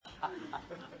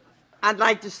I'd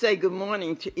like to say good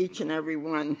morning to each and every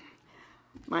one.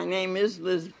 My name is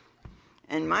Liz,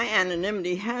 and my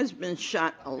anonymity has been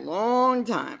shot a long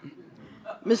time.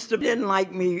 Mr. didn't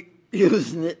like me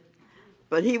using it,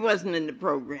 but he wasn't in the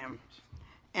program.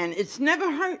 And it's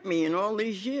never hurt me in all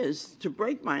these years to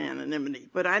break my anonymity,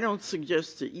 but I don't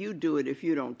suggest that you do it if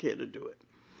you don't care to do it.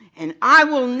 And I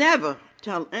will never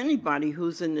tell anybody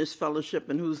who's in this fellowship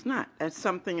and who's not. That's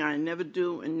something I never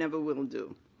do and never will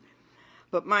do.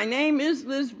 But my name is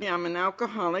Liz. I'm an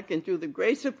alcoholic, and through the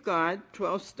grace of God,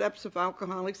 12 Steps of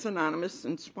Alcoholics Anonymous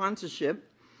and sponsorship,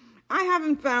 I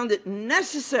haven't found it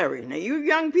necessary. Now, you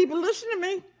young people, listen to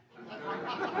me.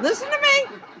 Listen to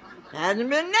me. It hasn't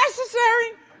been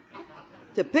necessary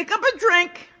to pick up a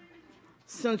drink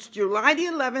since July the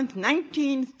 11th,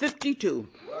 1952.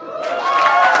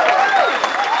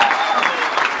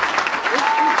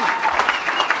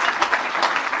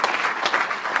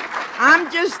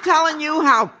 I'm just telling you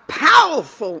how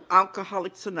powerful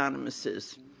Alcoholics Anonymous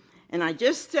is. And I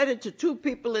just said it to two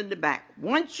people in the back.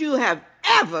 Once you have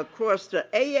ever crossed the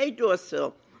AA door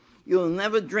sill, you'll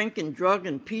never drink and drug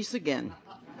in peace again.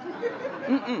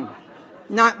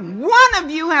 Not one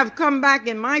of you have come back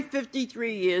in my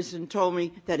 53 years and told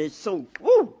me that it's so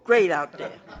great out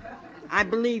there. I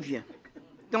believe you.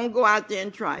 Don't go out there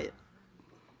and try it.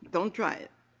 Don't try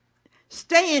it.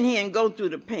 Stay in here and go through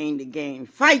the pain to gain.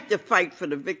 Fight the fight for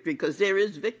the victory, because there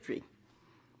is victory.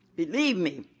 Believe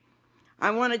me.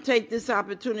 I want to take this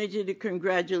opportunity to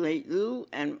congratulate Lou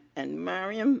and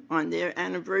Mariam on their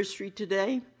anniversary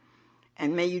today.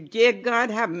 And may you, dear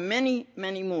God, have many,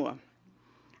 many more.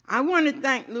 I want to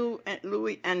thank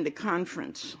Louis and the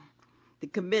conference, the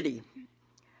committee.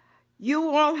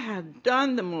 You all have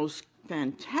done the most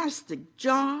fantastic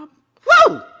job.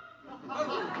 Woo!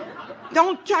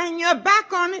 Don't turn your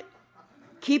back on it.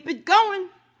 Keep it going,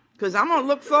 because I'm going to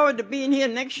look forward to being here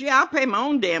next year. I'll pay my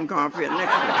own damn car fare next year.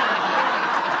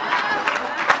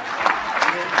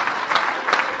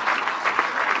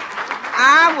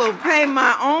 I will pay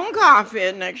my own car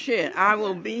fare next year. I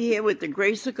will be here with the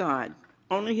grace of God.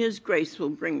 Only His grace will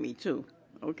bring me to,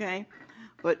 okay?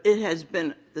 But it has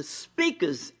been, the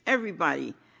speakers,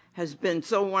 everybody has been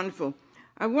so wonderful.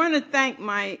 I want to thank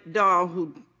my doll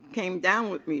who came down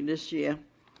with me this year,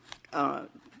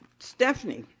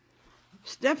 Stephanie.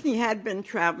 Stephanie had been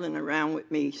traveling around with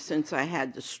me since I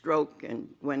had the stroke and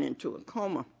went into a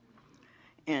coma.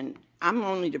 And I'm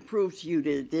only to prove to you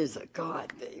that there's a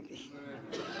God, baby.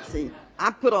 See,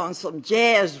 I put on some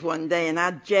jazz one day, and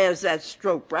I jazzed that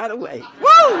stroke right away.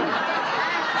 Woo!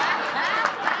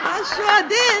 I sure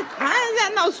did. I ain't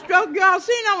got no stroke. Y'all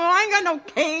see no? I ain't got no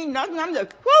cane, nothing. I'm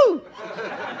just, woo!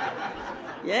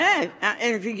 Yeah,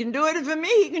 and if He can do it for me,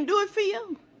 He can do it for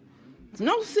you. It's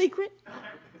no secret.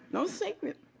 No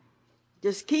secret.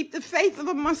 Just keep the faith of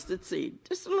a mustard seed.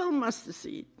 Just a little mustard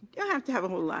seed. You don't have to have a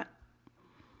whole lot.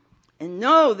 And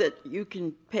know that you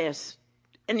can pass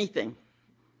anything.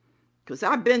 Because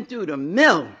I've been through the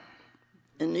mill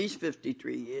in these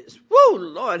 53 years. Woo,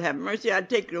 Lord have mercy. I'd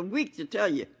take a week to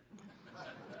tell you.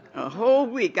 A whole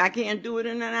week. I can't do it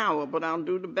in an hour, but I'll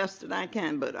do the best that I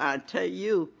can. But I tell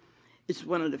you, it's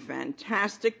one of the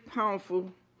fantastic,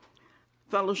 powerful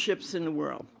fellowships in the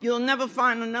world. You'll never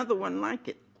find another one like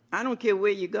it. I don't care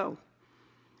where you go.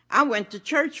 I went to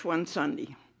church one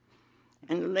Sunday,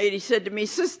 and the lady said to me,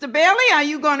 Sister Bailey, are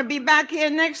you going to be back here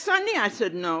next Sunday? I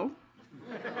said, no.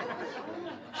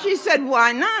 She said,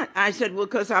 why not? I said, well,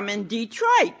 because I'm in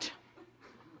Detroit.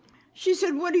 She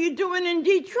said, what are you doing in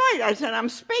Detroit? I said, I'm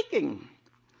speaking.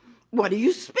 What do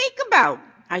you speak about?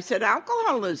 I said,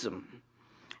 alcoholism.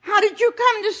 How did you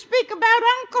come to speak about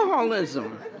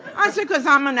alcoholism? I said, because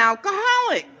I'm an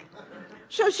alcoholic.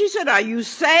 So she said, are you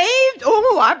saved?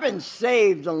 Oh, I've been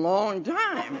saved a long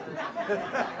time.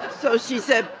 So she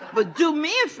said, but do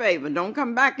me a favor. Don't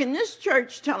come back in this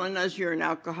church telling us you're an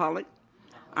alcoholic.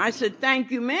 I said, thank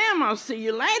you, ma'am. I'll see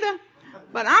you later.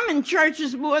 But I'm in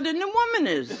churches more than the woman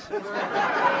is. You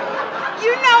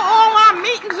know all our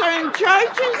meetings are in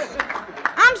churches.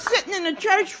 I'm sitting in a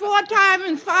church 4 times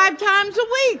and 5 times a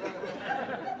week.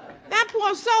 That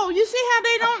poor soul, you see how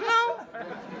they don't know?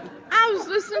 I was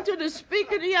listening to the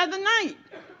speaker the other night,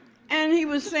 and he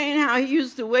was saying how he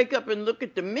used to wake up and look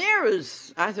at the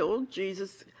mirrors. I said, oh,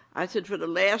 Jesus. I said, for the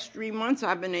last 3 months,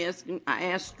 I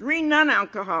asked 3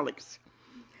 non-alcoholics,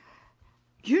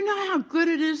 do you know how good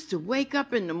it is to wake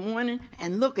up in the morning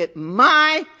and look at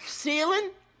my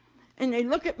ceiling? And they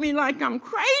look at me like I'm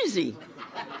crazy.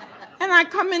 And I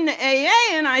come into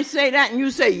AA and I say that, and you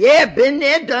say, yeah, been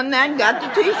there, done that, got the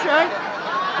T-shirt.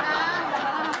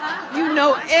 You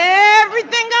know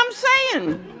everything I'm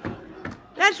saying.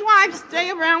 That's why I stay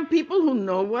around people who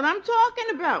know what I'm talking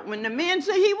about. When the man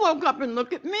said he woke up and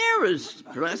looked at mirrors,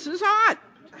 bless his heart.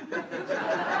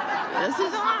 Bless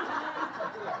his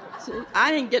heart. See, I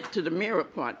didn't get to the mirror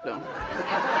part, though.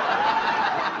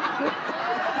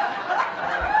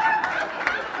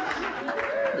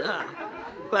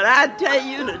 But I tell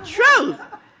you the truth.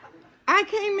 I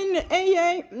came into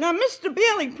AA. Now, Mr.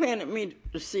 Bailey planted me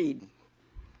the seed.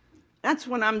 That's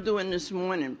what I'm doing this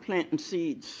morning, planting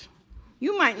seeds.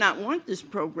 You might not want this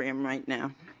program right now.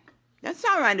 That's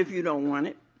all right if you don't want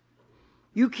it.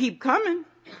 You keep coming.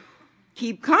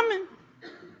 Keep coming.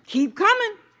 Keep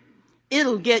coming.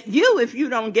 It'll get you if you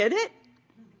don't get it.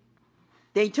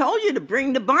 They told you to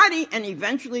bring the body, and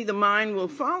eventually the mind will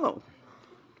follow.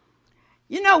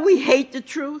 You know, we hate the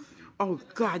truth. Oh,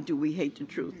 God, do we hate the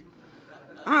truth.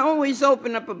 I always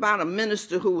open up about a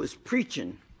minister who was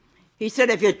preaching. He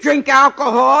said, if you drink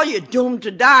alcohol, you're doomed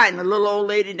to die. And the little old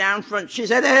lady down front, she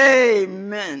said,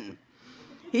 amen.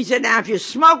 He said, now, if you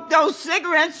smoke those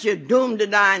cigarettes, you're doomed to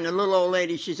die. And the little old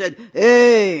lady, she said,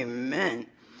 amen.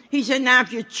 He said, now,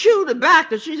 if you chew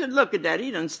tobacco, she said, look at that. He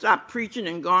done stopped preaching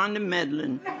and gone to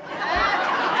meddling.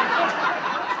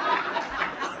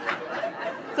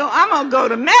 So I'm going to go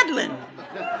to meddling.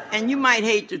 And you might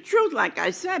hate the truth, like I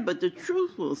said, but the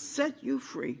truth will set you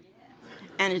free.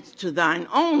 And it's to thine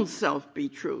own self be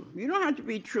true. You don't have to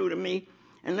be true to me.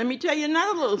 And let me tell you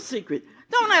another little secret.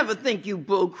 Don't ever think you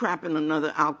bull crapping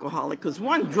another alcoholic, because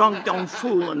one drunk don't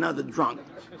fool another drunk.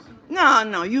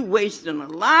 No, you wasting a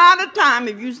lot of time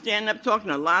if you stand up talking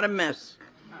a lot of mess.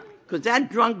 Because that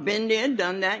drunk been there,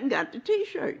 done that, and got the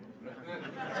T-shirt.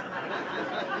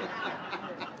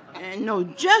 And know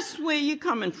just where you're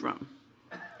coming from.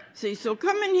 See, so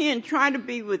come in here and try to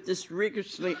be with this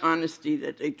rigorously honesty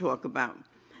that they talk about.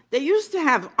 They used to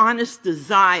have honest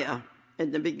desire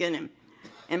at the beginning.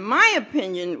 And my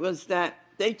opinion was that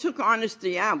they took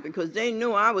honesty out because they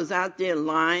knew I was out there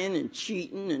lying and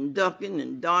cheating and ducking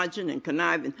and dodging and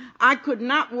conniving. I could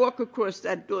not walk across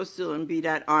that door sill and be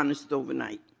that honest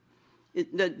overnight.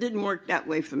 That didn't work that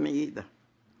way for me either.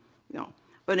 No.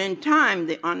 But in time,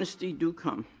 the honesty do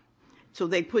come. So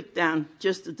they put down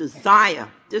just a desire,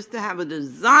 just to have a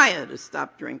desire to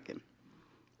stop drinking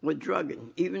or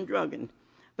drugging, even drugging.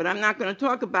 But I'm not going to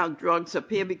talk about drugs up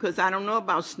here because I don't know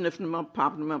about sniffing them up,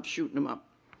 popping them up, shooting them up.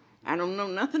 I don't know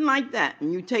nothing like that.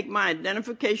 And you take my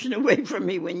identification away from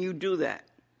me when you do that.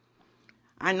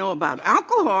 I know about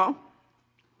alcohol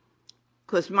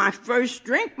because my first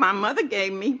drink my mother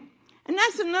gave me. And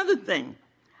that's another thing.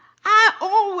 I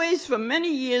always, for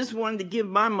many years, wanted to give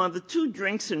my mother 2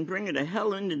 drinks and bring her to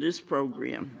hell into this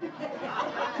program.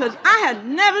 Because I had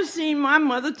never seen my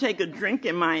mother take a drink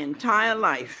in my entire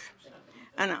life.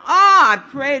 And I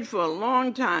prayed for a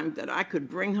long time that I could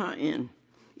bring her in.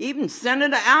 Even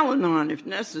Senator Al-Anon, if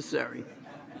necessary.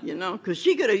 You know, because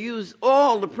she could have used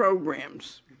all the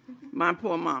programs, my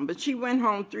poor mom. But she went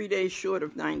home 3 days short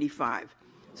of 95.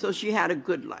 So she had a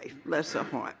good life, bless her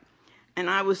heart. And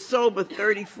I was sober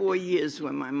 34 years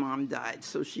when my mom died,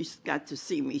 so she got to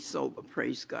see me sober.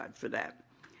 Praise God for that.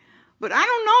 But I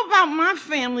don't know about my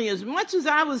family. As much as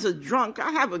I was a drunk,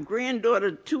 I have a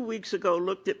granddaughter 2 weeks ago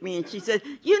looked at me and she said,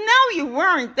 you know you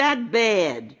weren't that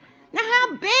bad. Now,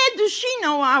 how bad does she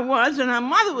know I was? And her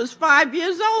mother was 5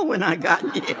 years old when I got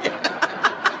here.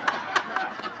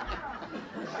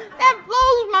 That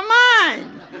blows my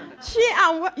mind.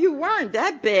 You weren't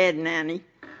that bad, Nanny.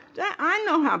 I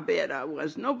know how bad I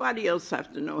was. Nobody else has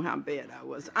to know how bad I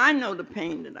was. I know the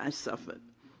pain that I suffered.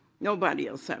 Nobody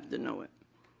else has to know it.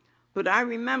 But I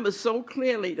remember so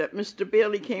clearly that Mr.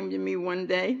 Bailey came to me one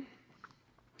day,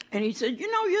 and he said,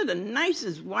 you know, you're the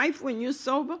nicest wife when you're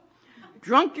sober.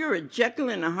 Drunk, you're a Jekyll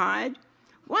and a Hyde.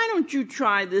 Why don't you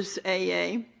try this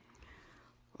AA?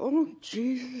 Oh,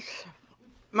 Jesus.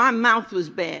 My mouth was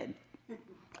bad.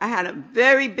 I had a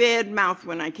very bad mouth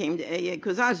when I came to AA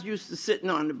because I was used to sitting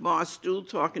on the bar stool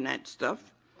talking that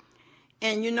stuff.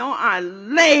 And, you know, I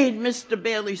laid Mr.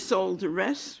 Bailey's soul to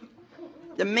rest.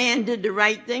 The man did the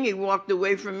right thing. He walked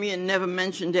away from me and never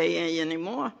mentioned AA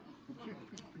anymore.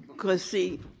 Because,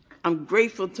 see, I'm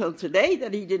grateful till today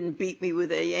that he didn't beat me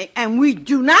with AA. And we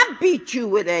do not beat you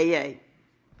with AA.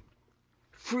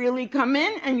 Freely come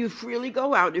in and you freely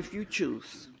go out if you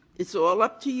choose. It's all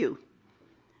up to you.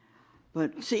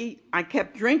 But see, I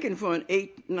kept drinking for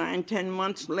 8, 9, 10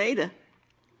 months later.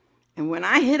 And when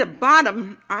I hit a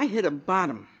bottom, I hit a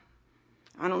bottom.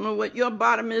 I don't know what your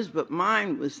bottom is, but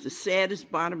mine was the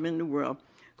saddest bottom in the world.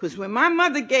 Because when my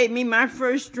mother gave me my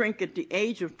first drink at the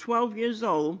age of 12 years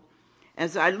old,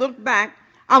 as I look back,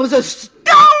 I was a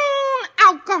stone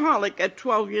alcoholic at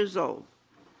 12 years old.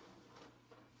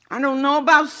 I don't know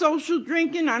about social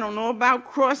drinking. I don't know about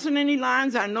crossing any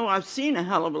lines. I know I've seen a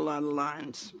hell of a lot of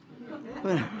lines.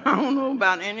 But I don't know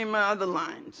about any of my other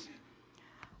lines.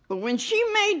 But when she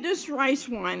made this rice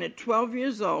wine at 12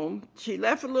 years old, she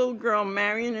left a little girl,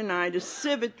 Marion, and I to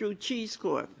sieve it through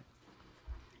cheesecloth.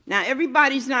 Now,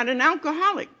 everybody's not an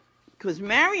alcoholic, because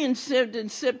Marion sieved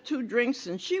and sipped 2 drinks,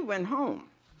 and she went home.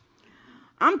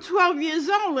 I'm 12 years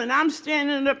old, and I'm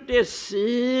standing up there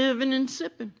sieving and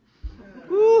sipping.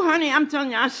 Ooh, honey, I'm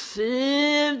telling you, I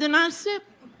sieved and I sipped.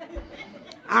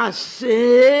 I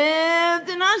sieved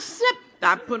and I sipped.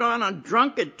 I put on a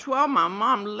drunk at 12. My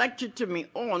mom lectured to me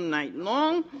all night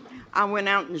long. I went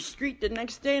out in the street the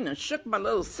next day and I shook my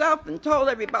little self and told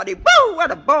everybody, woo,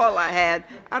 what a ball I had.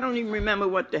 I don't even remember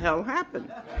what the hell happened.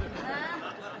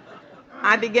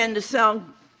 I began to sell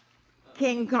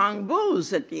King Kong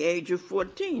booze at the age of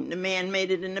 14. The man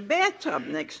made it in the bathtub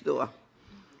next door.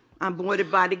 I bought it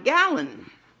by the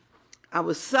gallon. I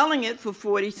was selling it for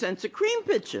 40 cents a cream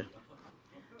pitcher.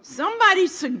 Somebody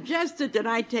suggested that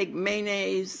I take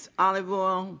mayonnaise, olive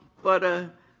oil,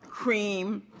 butter,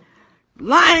 cream,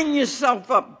 line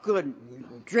yourself up good,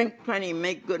 drink plenty,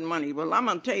 make good money. Well, I'm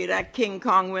going to tell you, that King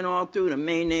Kong went all through the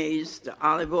mayonnaise, the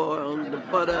olive oil, the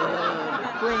butter, the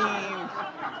cream.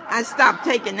 I stopped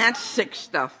taking that sick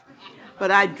stuff. But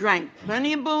I drank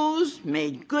plenty of booze,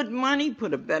 made good money,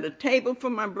 put a better table for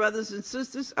my brothers and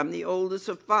sisters. I'm the oldest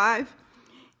of 5.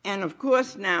 And, of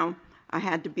course, now I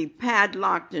had to be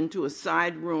padlocked into a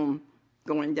side room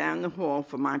going down the hall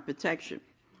for my protection.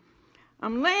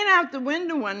 I'm laying out the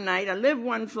window one night. I lived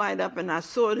one flight up, and I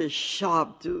saw this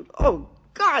sharp dude. Oh,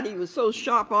 God, he was so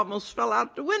sharp I almost fell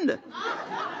out the window.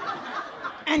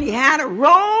 And he had a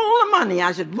roll of money.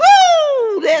 I said,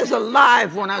 woo, there's a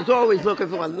live one. I was always looking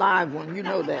for a live one. You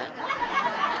know that.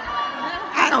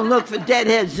 I don't look for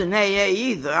deadheads in AA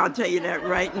either. I'll tell you that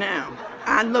right now.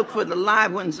 I look for the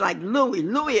live ones like Louis.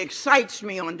 Louis excites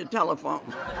me on the telephone.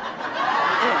 Yeah.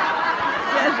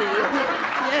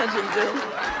 Yes, he do.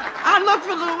 I look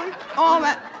for Louis, all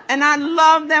that. And I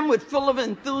love them with full of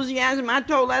enthusiasm. I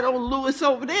told that old Louis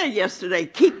over there yesterday,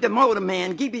 keep the motor,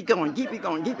 man. Keep it going, keep it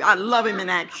going. I love him in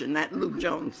action, that Luke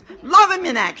Jones. Love him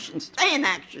in action. Stay in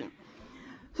action.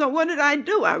 So what did I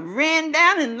do? I ran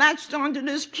down and latched onto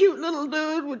this cute little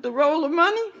dude with the roll of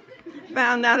money.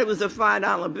 Found out it was a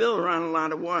 $5 bill around a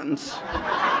lot of ones.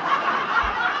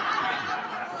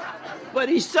 But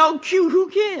he's so cute, who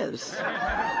cares?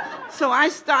 So I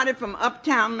started from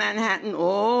uptown Manhattan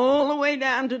all the way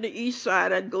down to the east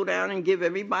side. I'd go down and give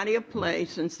everybody a play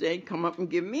since they'd come up and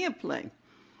give me a play.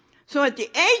 So at the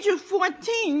age of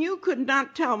 14, you could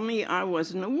not tell me I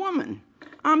wasn't a woman.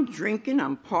 I'm drinking,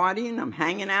 I'm partying, I'm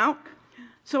hanging out.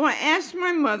 So I asked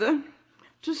my mother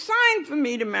to sign for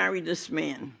me to marry this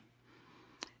man.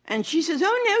 And she says,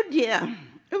 oh, no, dear,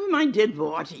 it was my dead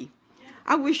body.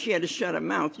 I wish she had to shut her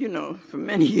mouth. You know, for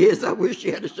many years, I wish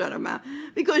she had to shut her mouth.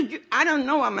 Because I don't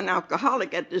know I'm an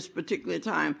alcoholic at this particular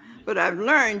time, but I've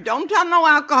learned, don't tell no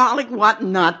alcoholic what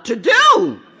not to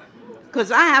do.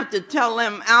 Because I have to tell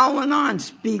them,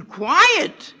 Al-Anons, be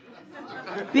quiet.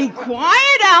 Be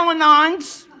quiet,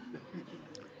 Al-Anons.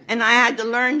 And I had to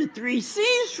learn the 3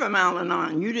 C's from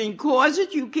Al-Anon. You didn't cause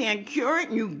it, you can't cure it,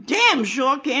 and you damn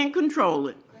sure can't control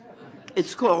it.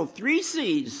 It's called 3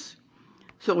 C's.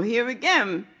 So here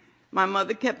again, my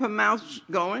mother kept her mouth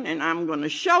going, and I'm going to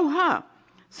show her.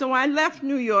 So I left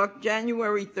New York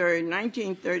January 3rd,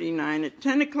 1939, at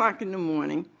 10 o'clock in the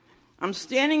morning. I'm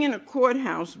standing in a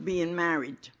courthouse being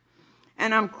married,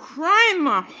 and I'm crying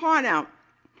my heart out.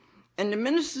 And the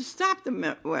minister stopped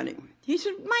the wedding. He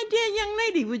said, my dear young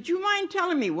lady, would you mind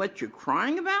telling me what you're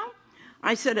crying about?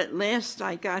 I said, at last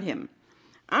I got him.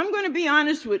 I'm going to be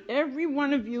honest with every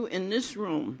one of you in this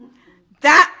room.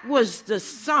 That was the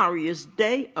sorriest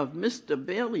day of Mr.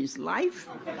 Bailey's life.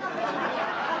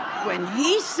 When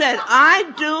he said,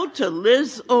 I do to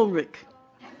Liz Ulrich.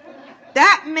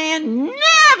 That man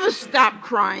never stopped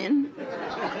crying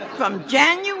from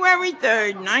January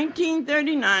 3rd,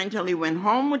 1939, till he went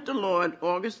home with the Lord,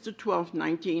 August the 12th,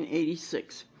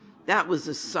 1986. That was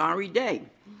a sorry day,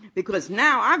 because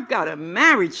now I've got a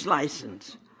marriage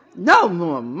license. No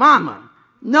more mama,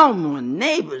 no more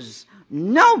neighbors.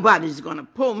 Nobody's going to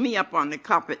pull me up on the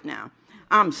carpet now.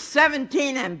 I'm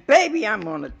 17, and baby, I'm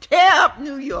going to tear up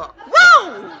New York.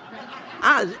 Woo!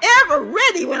 I was ever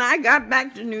ready when I got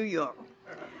back to New York.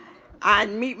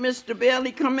 I'd meet Mr.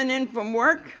 Bailey coming in from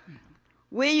work.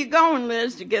 Where you going,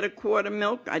 Liz, to get a quart of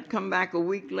milk? I'd come back a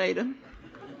week later,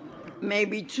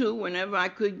 maybe 2, whenever I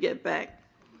could get back.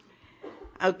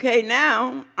 Okay,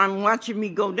 now I'm watching me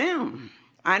go down.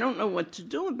 I don't know what to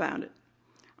do about it.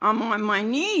 I'm on my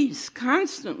knees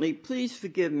constantly. Please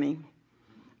forgive me.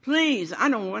 Please, I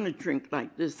don't want to drink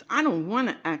like this. I don't want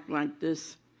to act like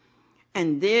this.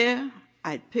 And there,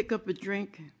 I'd pick up a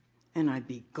drink, and I'd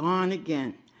be gone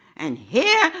again. And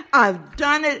here, I've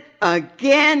done it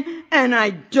again, and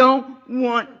I don't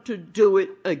want to do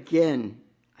it again.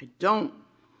 I don't.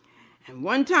 And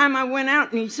one time I went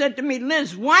out, and he said to me,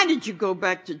 Liz, why did you go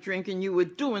back to drinking? You were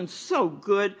doing so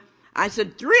good. I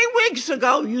said, 3 weeks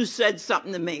ago, you said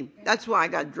something to me. That's why I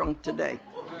got drunk today.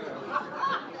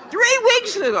 3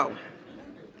 weeks ago.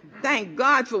 Thank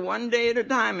God for one day at a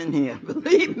time in here.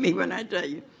 Believe me when I tell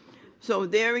you. So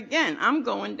there again, I'm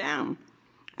going down.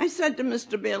 I said to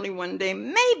Mr. Bailey one day,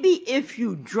 maybe if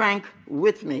you drank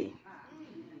with me.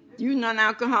 You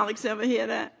non-alcoholics ever hear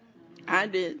that? I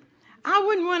did. I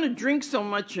wouldn't want to drink so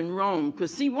much in Rome,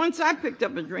 because, see, once I picked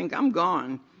up a drink, I'm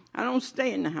gone. I don't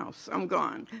stay in the house. I'm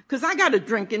gone. Because I got to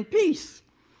drink in peace.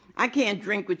 I can't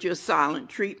drink with your silent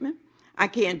treatment. I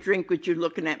can't drink with you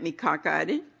looking at me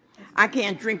cockeyed. I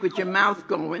can't drink with your mouth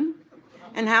going.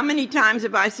 And how many times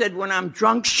have I said, when I'm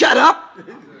drunk, shut up?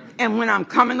 And when I'm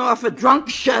coming off a drunk,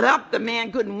 shut up? The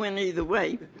man couldn't win either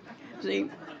way. See?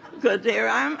 Because there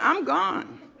I'm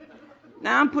gone.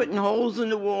 Now I'm putting holes in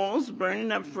the walls,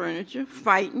 burning up furniture,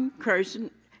 fighting, cursing.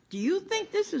 Do you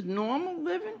think this is normal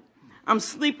living? I'm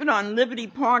sleeping on Liberty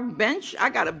Park bench.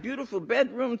 I got a beautiful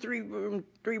bedroom,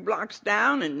 three blocks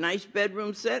down, and nice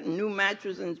bedroom set, and new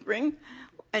mattress and spring.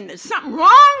 And there's something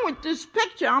wrong with this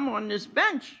picture. I'm on this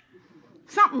bench.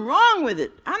 Something wrong with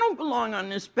it. I don't belong on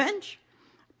this bench.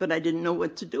 But I didn't know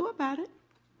what to do about it.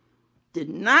 Did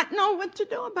not know what to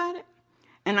do about it.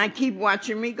 And I keep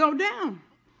watching me go down.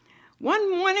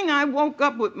 One morning I woke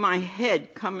up with my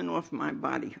head coming off my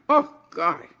body. Oh,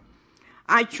 God.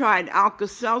 I tried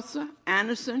Alka-Seltzer,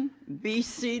 Anacin,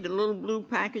 BC, the little blue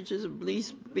packages of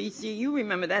BC. You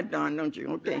remember that, Don, don't you?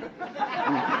 Okay.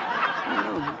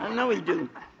 I know you do.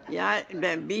 Yeah,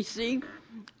 that BC.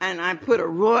 And I put a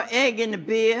raw egg in the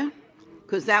beer,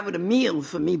 because that was a meal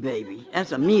for me, baby.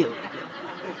 That's a meal.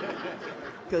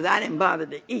 Because I didn't bother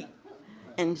to eat.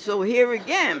 And so here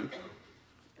again,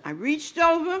 I reached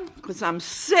over, because I'm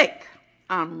sick.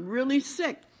 I'm really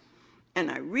sick. And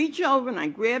I reach over and I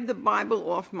grab the Bible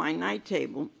off my night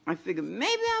table. I figured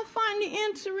maybe I'll find the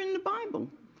answer in the Bible.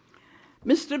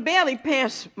 Mr. Bailey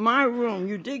passed my room.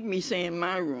 You dig me saying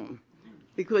my room.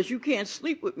 Because you can't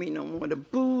sleep with me no more. The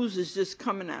booze is just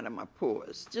coming out of my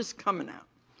pores. Just coming out.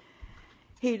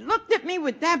 He looked at me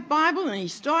with that Bible and he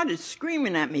started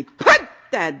screaming at me, put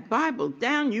that Bible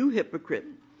down, you hypocrite.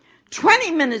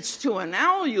 20 minutes to an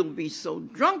hour, you'll be so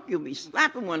drunk, you'll be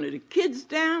slapping one of the kids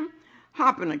down,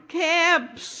 hopping a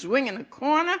cab, swinging a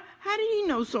corner. How did he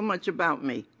know so much about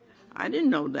me? I didn't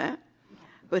know that.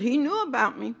 But he knew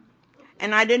about me,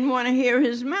 and I didn't want to hear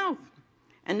his mouth.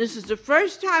 And this is the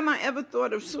first time I ever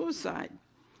thought of suicide.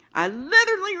 I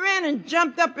literally ran and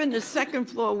jumped up in the second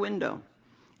floor window.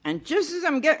 And just as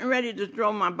I'm getting ready to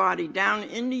throw my body down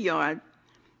in the yard,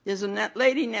 there's a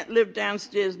lady that lived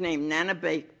downstairs named Nana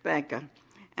Baker.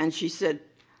 And she said,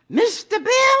 Mr.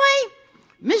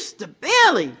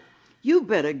 Bailey, you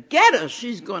better get her.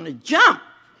 She's going to jump.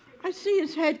 I see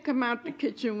his head come out the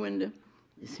kitchen window.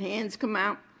 His hands come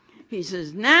out. He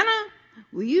says, Nana,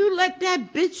 will you let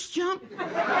that bitch jump?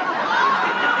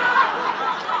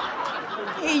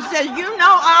 He said, you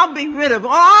know I'll be rid of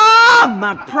all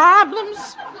my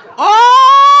problems,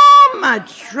 all my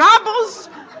troubles.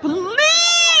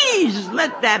 Please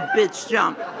let that bitch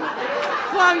jump.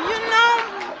 Well, you know,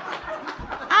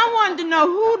 I wanted to know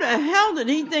who the hell did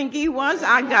he think he was.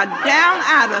 I got down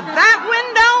out of that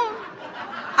window.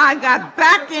 I got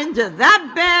back into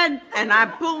that bed, and I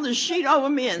pulled the sheet over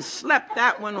me and slept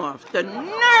that one off. The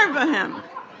nerve of him.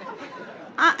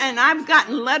 And I've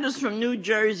gotten letters from New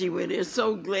Jersey where they're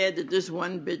so glad that this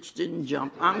one bitch didn't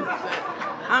jump.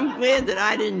 I'm glad that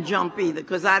I didn't jump either,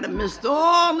 because I'd have missed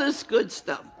all this good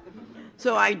stuff.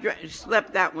 So I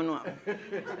slept that one off.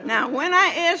 Now, when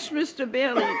I asked Mr.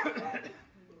 Bailey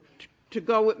to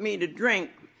go with me to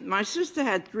drink, my sister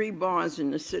had 3 bars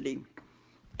in the city,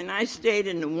 and I stayed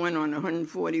in the one on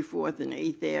 144th and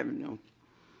 8th Avenue.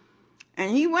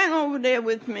 And he went over there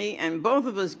with me, and both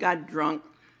of us got drunk.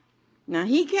 Now,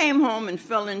 he came home and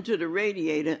fell into the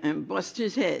radiator and bust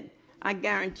his head. I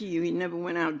guarantee you he never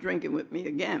went out drinking with me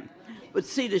again. But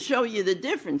see, to show you the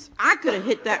difference, I could have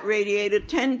hit that radiator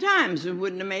 10 times and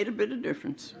wouldn't have made a bit of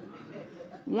difference.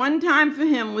 One time for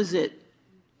him was it,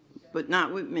 but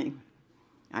not with me.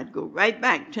 I'd go right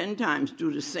back 10 times,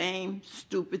 do the same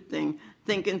stupid thing,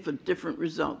 thinking for different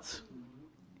results.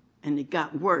 And it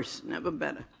got worse, never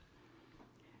better.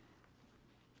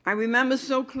 I remember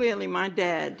so clearly my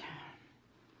dad.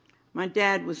 My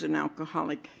dad was an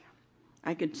alcoholic.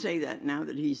 I could say that now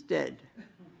that he's dead.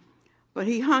 But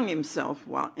he hung himself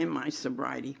while in my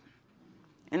sobriety.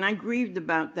 And I grieved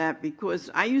about that because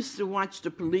I used to watch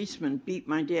the policemen beat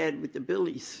my dad with the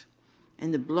billies,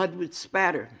 and the blood would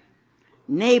spatter.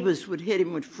 Neighbors would hit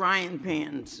him with frying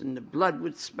pans, and the blood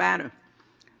would spatter.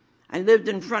 I lived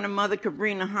in front of Mother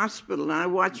Cabrina Hospital, and I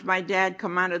watched my dad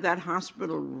come out of that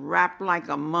hospital wrapped like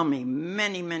a mummy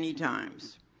many, many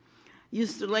times.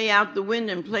 Used to lay out the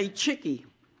window and play chicky.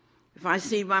 If I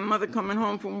see my mother coming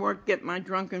home from work, get my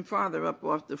drunken father up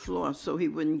off the floor so he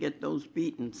wouldn't get those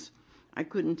beatings. I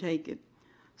couldn't take it.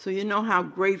 So you know how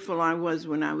grateful I was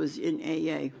when I was in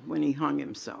AA, when he hung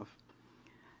himself.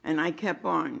 And I kept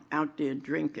on out there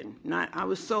drinking. I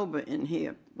was sober in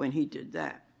here when he did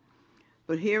that.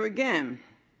 But here again,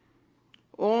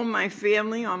 all my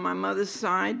family on my mother's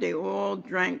side, they all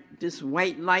drank this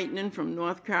white lightning from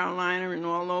North Carolina and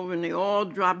all over, and they all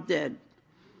dropped dead.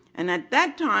 And at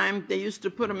that time, they used to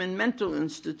put them in mental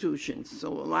institutions. So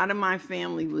a lot of my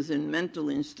family was in mental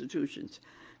institutions.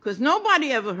 Because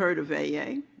nobody ever heard of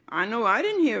AA. I know I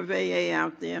didn't hear of AA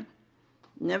out there.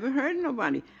 Never heard of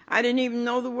nobody. I didn't even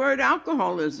know the word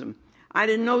alcoholism. I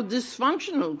didn't know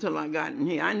dysfunctional till I got in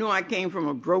here. I knew I came from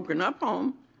a broken up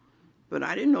home, but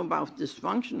I didn't know about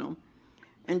dysfunctional.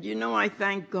 And you know, I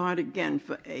thank God again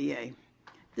for AA.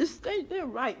 They're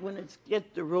right when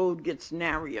the road gets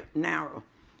narrow.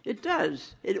 It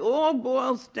does. It all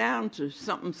boils down to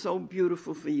something so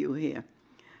beautiful for you here.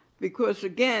 Because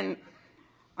again,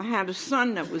 I had a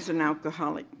son that was an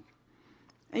alcoholic.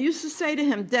 I used to say to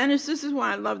him, Dennis, this is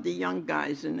why I love the young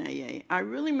guys in AA. I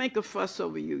really make a fuss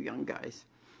over you young guys.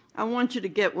 I want you to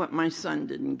get what my son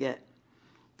didn't get.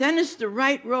 Dennis, the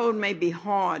right road may be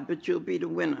hard, but you'll be the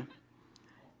winner.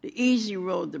 The easy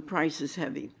road, the price is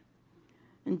heavy.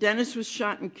 And Dennis was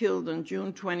shot and killed on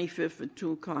June 25th at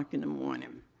 2 o'clock in the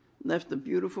morning. Left a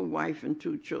beautiful wife and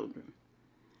 2 children.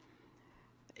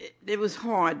 It was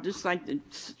hard, just like the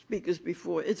speakers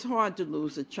before. It's hard to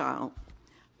lose a child.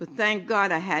 But thank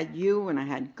God I had you, and I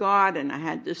had God, and I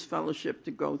had this fellowship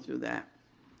to go through that.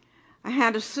 I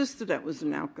had a sister that was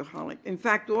an alcoholic. In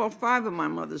fact, all 5 of my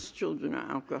mother's children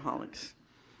are alcoholics.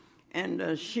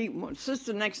 And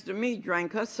sister next to me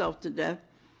drank herself to death.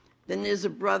 Then there's a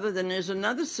brother. Then there's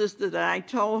another sister that I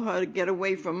told her to get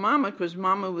away from Mama because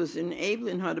Mama was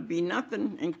enabling her to be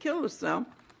nothing and kill herself.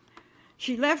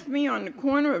 She left me on the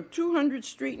corner of 200th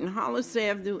Street and Hollis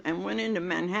Avenue and went into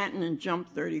Manhattan and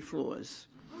jumped 30 floors.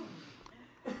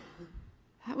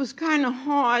 It was kind of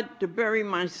hard to bury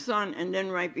my son and then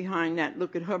right behind that,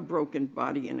 look at her broken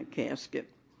body in a casket.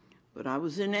 But I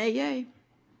was in AA.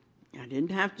 I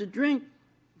didn't have to drink.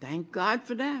 Thank God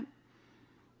for that.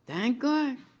 Thank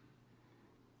God.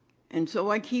 And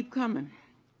so I keep coming.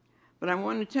 But I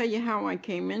want to tell you how I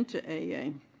came into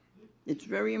AA. It's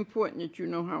very important that you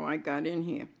know how I got in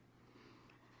here.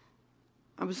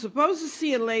 I was supposed to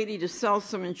see a lady to sell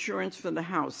some insurance for the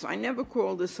house. I never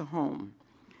called this a home.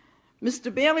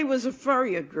 Mr. Bailey was a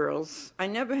furrier, girls. I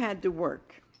never had to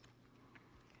work.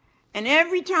 And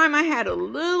every time I had a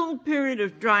little period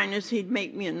of dryness, he'd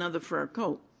make me another fur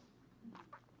coat.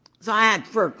 So I had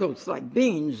fur coats like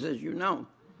beans, as you know.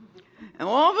 And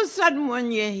all of a sudden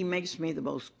one year, he makes me the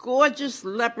most gorgeous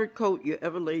leopard coat you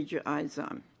ever laid your eyes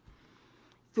on.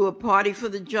 Threw a party for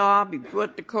the job. He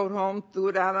brought the coat home, threw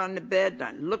it out on the bed.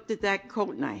 I looked at that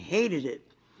coat and I hated it.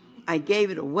 I gave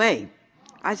it away.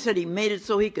 I said he made it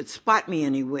so he could spot me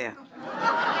anywhere.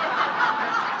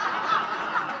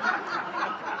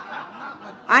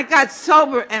 I got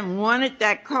sober and wanted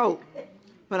that coat.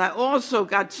 But I also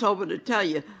got sober to tell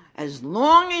you, as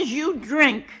long as you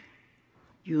drink,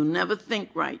 you'll never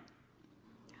think right.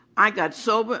 I got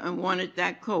sober and wanted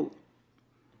that coat.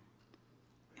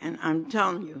 And I'm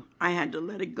telling you, I had to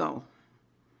let it go.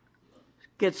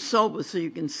 Get sober so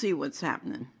you can see what's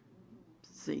happening.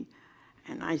 See?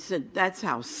 And I said, that's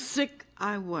how sick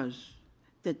I was,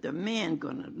 that the man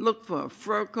going to look for a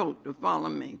fur coat to follow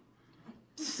me.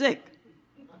 Sick.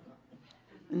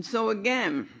 And so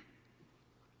again,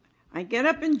 I get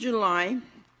up in July,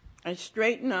 I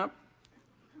straighten up,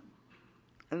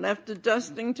 I left the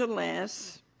dusting to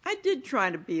last. I did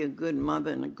try to be a good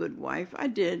mother and a good wife. I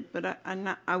did, but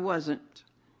I wasn't.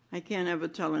 I can't ever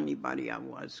tell anybody I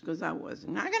was, because I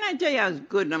wasn't. How can I tell you I was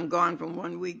good and I'm gone from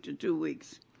 1 week to 2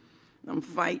 weeks? I'm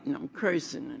fighting, I'm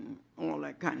cursing, and all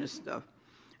that kind of stuff.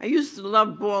 I used to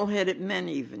love bald-headed men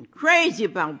even. Crazy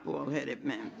about bald-headed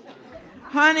men.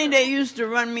 Honey, they used to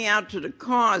run me out to the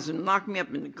cars and lock me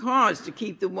up in the cars to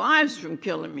keep the wives from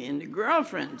killing me and the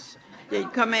girlfriends.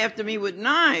 They'd come after me with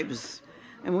knives.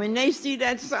 And when they see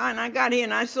that sign, I got here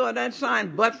and I saw that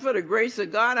sign, but for the grace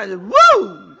of God, I said,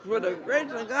 woo! For the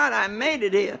grace of God, I made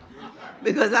it here.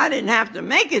 Because I didn't have to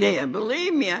make it here.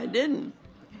 Believe me, I didn't.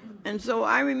 And so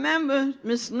I remember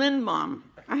Miss Lindbaum.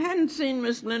 I hadn't seen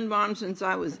Miss Lindbaum since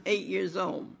I was 8 years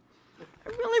old. I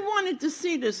really wanted to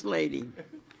see this lady.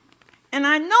 And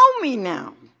I know me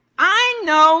now. I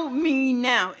know me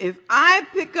now. If I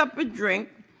pick up a drink,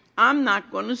 I'm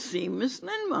not going to see Miss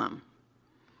Lindbaum.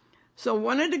 So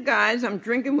one of the guys, I'm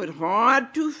drinking with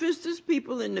hard, two-fisted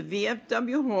people in the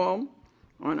VFW hall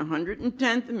on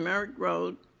 110th and Merrick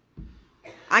Road.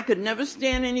 I could never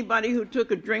stand anybody who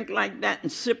took a drink like that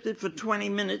and sipped it for 20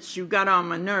 minutes. You got on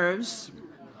my nerves.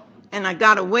 And I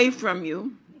got away from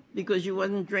you because you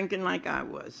wasn't drinking like I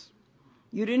was.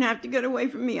 You didn't have to get away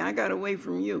from me. I got away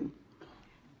from you.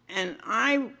 And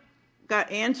I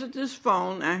answered his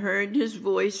phone. I heard his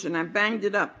voice, and I banged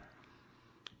it up.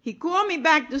 He called me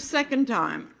back the second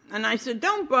time, and I said,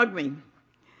 don't bug me.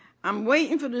 I'm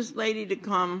waiting for this lady to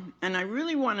come, and I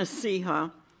really want to see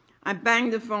her. I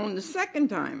banged the phone the second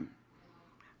time.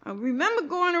 I remember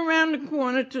going around the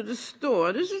corner to the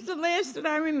store. This is the last that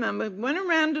I remember. Went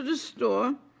around to the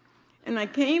store, and I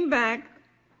came back,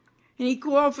 and he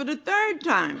called for the third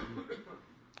time.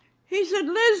 He said,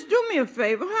 Liz, do me a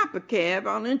favor, hop a cab.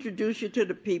 I'll introduce you to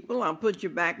the people. I'll put you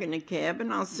back in the cab,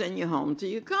 and I'll send you home to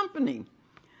your company.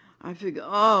 I figured,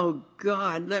 oh,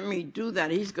 God, let me do that.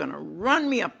 He's going to run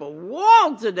me up a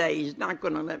wall today. He's not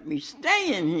going to let me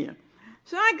stay in here.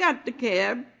 So I got the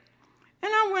cab, and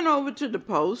I went over to the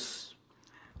post.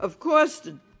 Of course,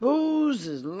 the booze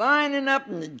is lining up,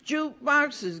 and the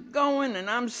jukebox is going, and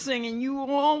I'm singing, you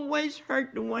always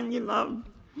hurt the one you love.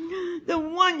 The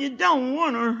one you don't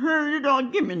want to hurt at all.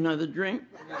 Give me another drink.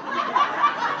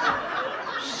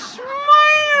 Smile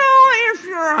if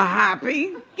you're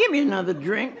happy. Give me another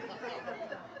drink.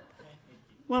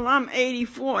 Well, I'm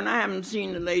 84, and I haven't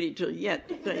seen the lady till yet,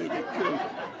 to tell you the truth.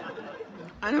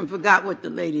 I done forgot what the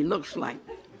lady looks like.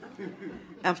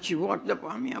 After she walked up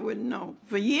on me, I wouldn't know.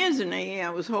 For years in AA, I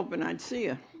was hoping I'd see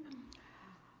her.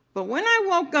 But when I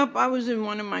woke up, I was in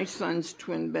one of my son's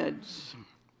twin beds.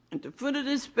 At the foot of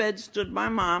this bed stood my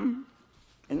mom,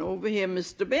 and over here,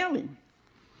 Mr. Bailey.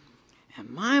 And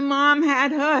my mom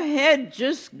had her head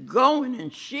just going,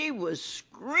 and she was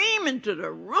screaming to the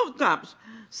rooftops.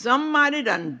 Somebody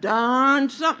done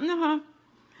something to her.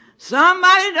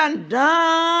 Somebody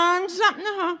done something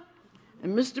to her.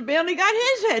 And Mr. Bailey got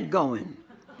his head going.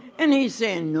 And he's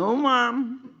saying, no,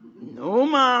 Mom,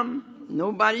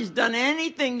 nobody's done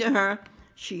anything to her.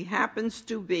 She happens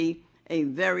to be a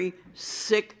very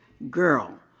sick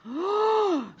girl.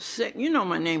 Oh, sick. You know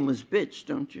my name was Bitch,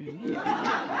 don't you?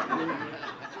 Yeah.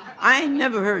 I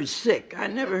never heard sick. I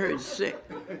never heard sick.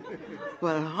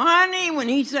 But honey, when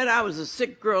he said I was a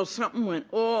sick girl, something went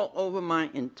all over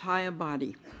my entire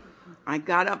body. I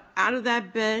got up out of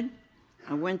that bed.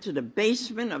 I went to the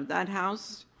basement of that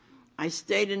house. I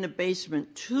stayed in the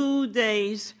basement 2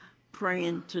 days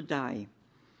praying to die.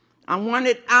 I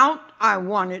wanted out. I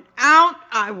wanted out.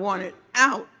 I wanted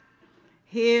out.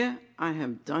 Here I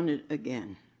have done it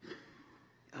again.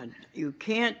 You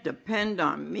can't depend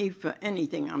on me for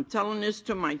anything. I'm telling this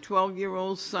to my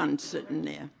 12-year-old son sitting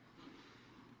there.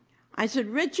 I said,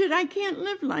 Richard, I can't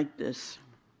live like this.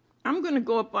 I'm going to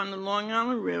go up on the Long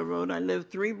Island Railroad. I live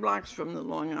 3 blocks from the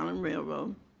Long Island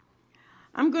Railroad.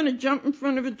 I'm going to jump in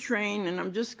front of a train, and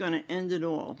I'm just going to end it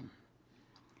all.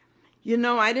 You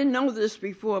know, I didn't know this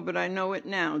before, but I know it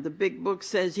now. The big book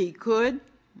says he could,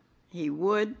 he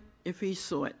would, if he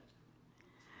saw it.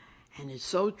 And it's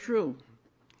so true.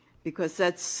 Because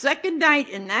that second night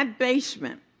in that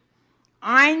basement,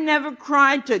 I never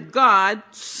cried to God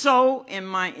so in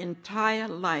my entire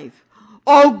life.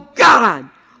 Oh, God!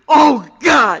 Oh,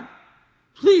 God!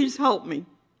 Please help me.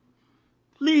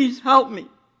 Please help me.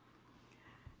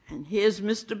 And here's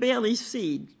Mr. Bailey's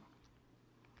seed.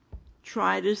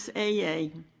 Try this AA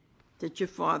that your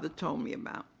father told me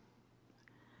about.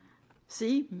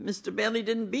 See, Mr. Bailey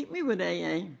didn't beat me with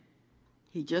AA.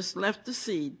 He just left the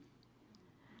seed.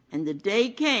 And the day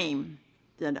came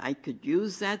that I could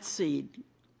use that seed.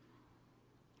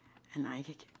 And I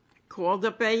called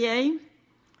up AA.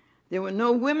 There were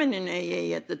no women in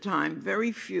AA at the time,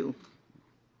 very few.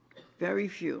 Very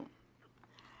few.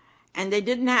 And they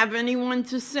didn't have anyone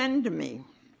to send to me.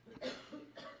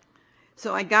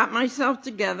 So I got myself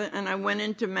together and I went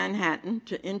into Manhattan,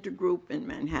 to Intergroup in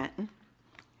Manhattan.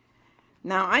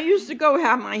 Now, I used to go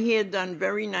have my hair done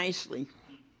very nicely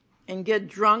and get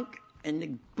drunk, and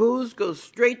the booze goes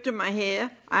straight to my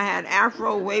hair. I had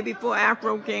afro way before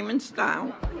afro came in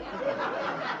style.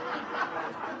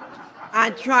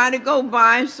 I'd try to go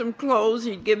buy some clothes.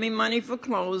 He'd give me money for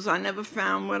clothes. I never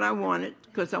found what I wanted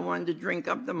because I wanted to drink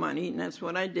up the money, and that's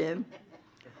what I did.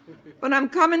 But I'm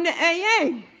coming to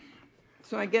AA.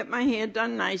 So I get my hair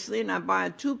done nicely, and I buy a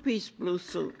two-piece blue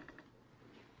suit.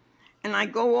 And I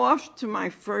go off to my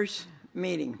first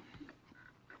meeting.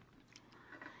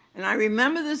 And I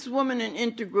remember this woman in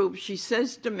intergroup, she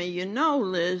says to me, "You know,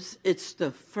 Liz, it's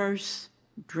the first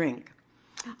drink."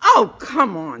 "Oh,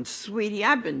 come on, sweetie,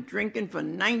 I've been drinking for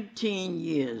 19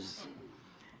 years.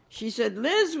 She said,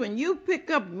 "Liz, when you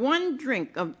pick up one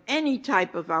drink of any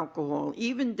type of alcohol,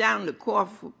 even down to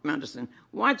cough medicine,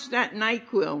 watch that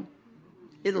NyQuil.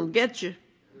 It'll get you.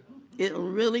 It'll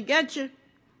really get you.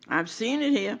 I've seen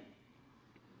it here."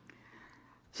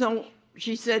 So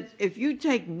she said, if you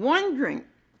take one drink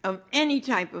of any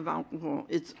type of alcohol,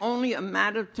 it's only a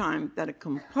matter of time that a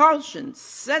compulsion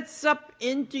sets up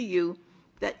into you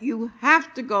that you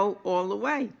have to go all the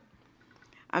way.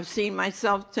 I've seen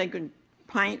myself take a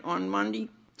pint on Monday,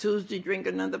 Tuesday drink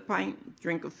another pint,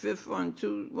 drink a fifth on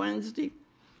Wednesday,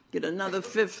 get another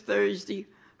fifth Thursday.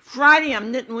 Friday,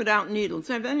 I'm knitting without needles.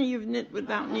 Have any of you knit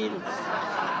without needles?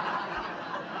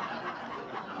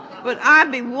 But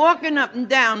I'd be walking up and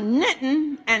down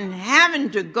knitting and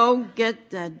having to go get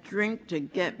that drink to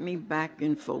get me back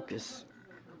in focus.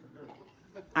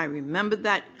 I remember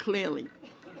that clearly.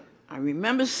 I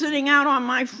remember sitting out on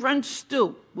my front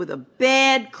stoop with a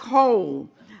bad cold.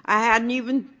 I hadn't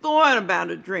even thought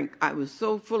about a drink. I was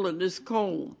so full of this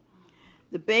cold.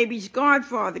 The baby's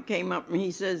godfather came up and he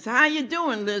says, "How you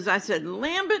doing, Liz?" I said,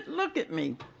 "Lambert, look at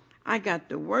me. I got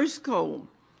the worst cold."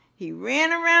 He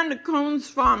ran around to Cohn's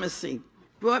Pharmacy,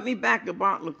 brought me back a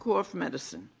bottle of cough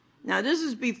medicine. Now, this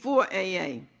is before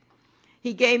AA.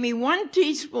 He gave me 1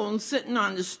 teaspoon sitting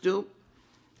on the stoop.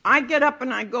 I get up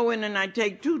and I go in and I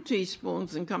take 2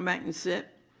 teaspoons and come back and sit.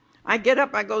 I get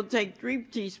up, I go take 3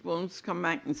 teaspoons, come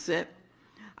back and sit.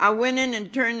 I went in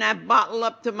and turned that bottle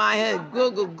up to my head,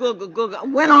 guggle, guggle, guggle. I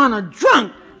went on a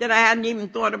drunk that I hadn't even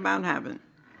thought about having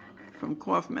from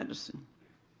cough medicine.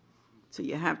 So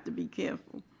you have to be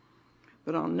careful.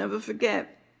 But I'll never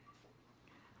forget,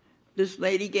 this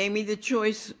lady gave me the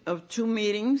choice of 2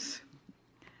 meetings.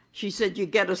 She said, "You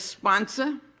get a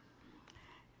sponsor."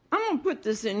 I'm going to put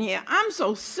this in here. I'm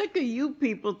so sick of you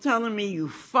people telling me you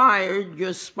fired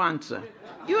your sponsor.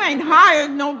 You ain't hired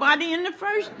nobody in the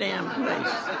first damn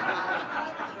place.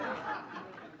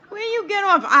 Where you get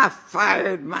off, "I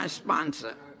fired my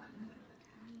sponsor"?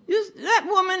 That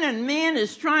woman and man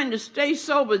is trying to stay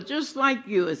sober just like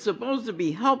you. It's supposed to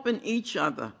be helping each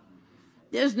other.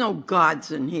 There's no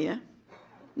gods in here.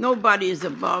 Nobody is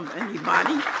above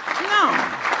anybody. No.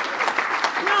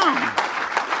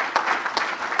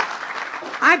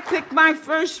 I picked my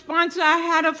first sponsor. I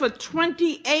had her for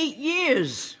 28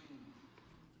 years.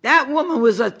 That woman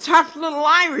was a tough little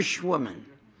Irish woman.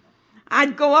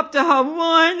 I'd go up to her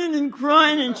whining and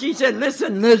crying, and she said,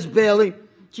 "Listen, Liz Bailey."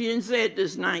 She didn't say it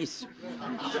this nice,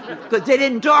 because they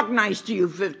didn't talk nice to you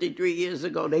 53 years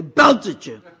ago. They belted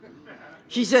you.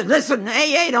 She said, "Listen,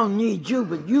 AA don't need you,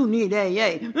 but you need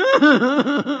AA."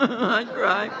 I'd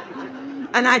cry.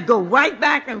 And I'd go right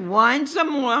back and whine some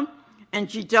more, and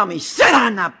she'd tell me, "Sit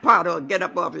on that pot or get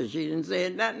up off it." She didn't say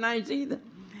it that nice either.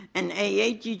 And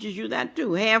AA teaches you that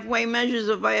too. Halfway measures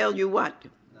avail you what?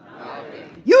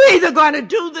 Nothing. You either got to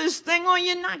do this thing or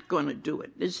you're not going to do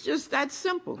it. It's just that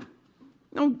simple.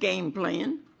 No game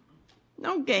playing.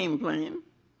 No game playing.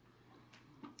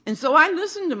 And so I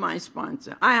listened to my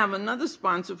sponsor. I have another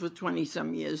sponsor for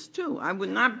 20-some years, too. I would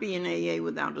not be in AA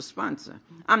without a sponsor.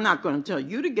 I'm not going to tell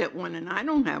you to get one, and I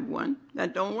don't have one.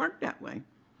 That don't work that way.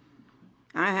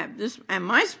 I have this, and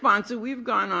my sponsor, we've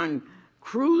gone on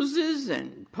cruises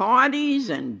and parties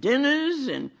and dinners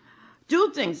and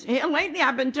do things. Here lately,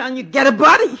 I've been telling you, get a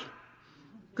buddy,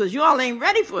 because you all ain't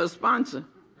ready for a sponsor.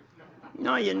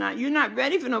 No, you're not. You're not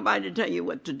ready for nobody to tell you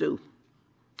what to do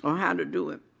or how to do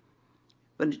it.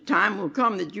 But the time will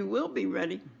come that you will be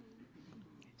ready.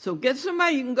 So get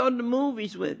somebody you can go to the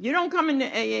movies with. You don't come into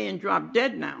AA and drop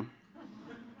dead now.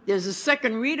 There's a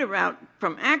second reader route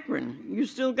from Akron. You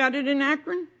still got it in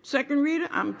Akron? Second reader?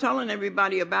 I'm telling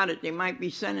everybody about it. They might be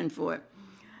sending for it.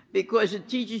 Because it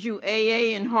teaches you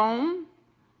AA in home,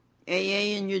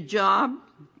 AA in your job,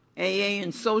 AA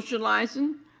in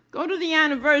socializing. Go to the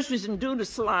anniversaries and do the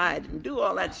slide and do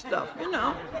all that stuff, you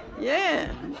know. Yeah.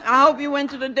 I hope you went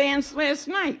to the dance last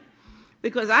night,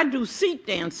 because I do seat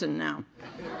dancing now.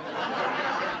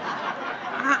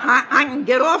 I can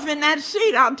get off in that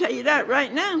seat, I'll tell you that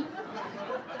right now.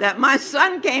 That my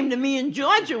son came to me in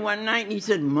Georgia one night and he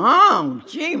said, "Mom,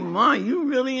 gee, Mom, you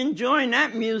really enjoying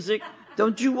that music?"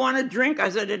 Don't you want a drink? I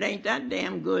said, it ain't that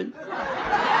damn good.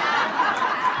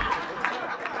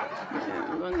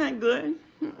 Yeah, wasn't that good?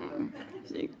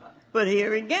 See? But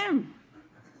here again,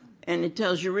 and it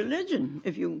tells you religion,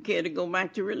 if you care to go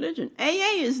back to religion.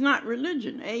 AA is not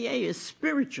religion. AA is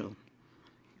spiritual.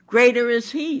 Greater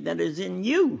is he that is in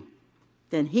you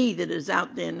than he that is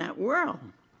out there in that world.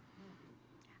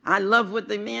 I love what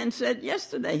the man said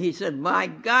yesterday. He said, my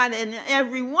God, and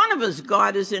every one of us,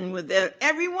 God is in with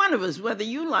every one of us, whether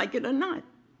you like it or not.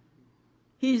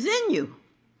 He's in you.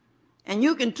 And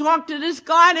you can talk to this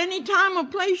God any time or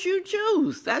place you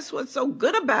choose. That's what's so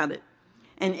good about it.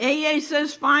 And AA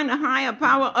says find a higher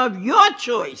power of your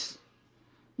choice,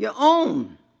 your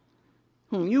own,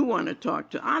 whom you want to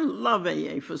talk to. I love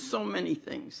AA for so many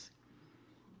things.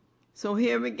 So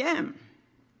here again,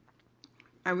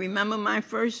 I remember my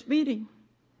first meeting.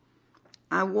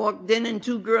 I walked in and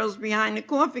two girls behind the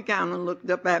coffee counter looked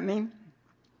up at me.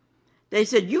 They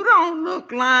said, you don't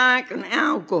look like an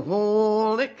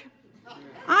alcoholic.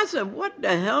 I said, what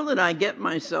the hell did I get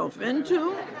myself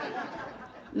into?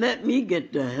 Let me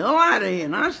get the hell out of here.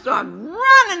 And I started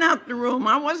running out the room.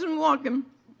 I wasn't walking,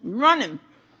 running.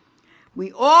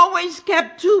 We always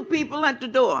kept two people at the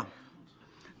door.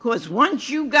 Because once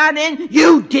you got in,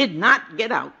 you did not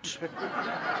get out.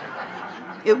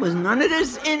 It was none of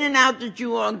this in and out that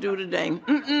you all do today.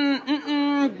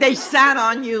 They sat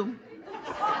on you.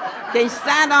 They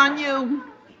sat on you.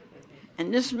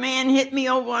 And this man hit me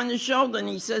over on the shoulder and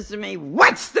he says to me,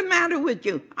 what's the matter with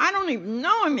you? I don't even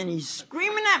know him and he's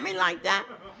screaming at me like that.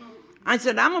 I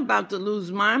said, I'm about to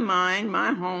lose my mind,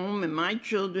 my home, and my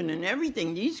children and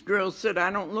everything. These girls said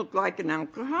I don't look like an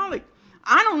alcoholic.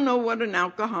 I don't know what an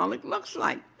alcoholic looks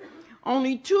like.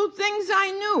 Only two things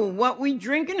I knew, what we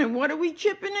drinking and what are we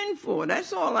chipping in for.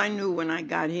 That's all I knew when I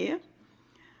got here.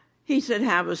 He said,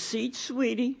 have a seat,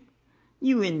 sweetie.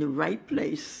 You in the right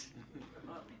place.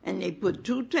 And they put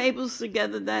two tables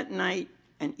together that night,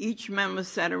 and each member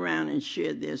sat around and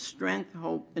shared their strength,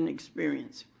 hope, and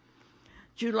experience.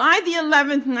 July the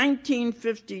 11th,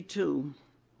 1952,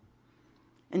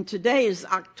 and today is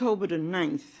October the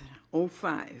 9th,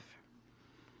 05.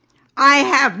 I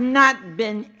have not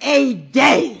been a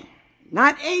day,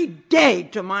 not a day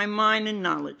to my mind and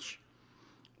knowledge,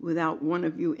 without one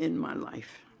of you in my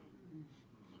life.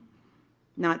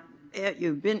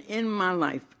 You've been in my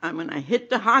life. When I hit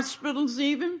the hospitals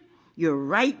even, you're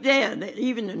right there.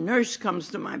 Even the nurse comes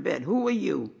to my bed. Who are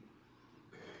you?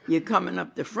 You're coming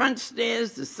up the front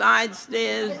stairs, the side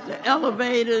stairs, the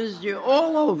elevators. You're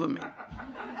all over me.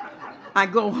 I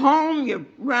go home, you're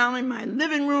around in my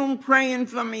living room praying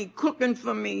for me, cooking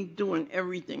for me, doing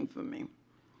everything for me.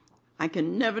 I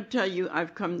can never tell you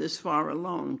I've come this far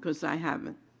alone, because I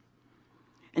haven't.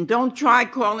 And don't try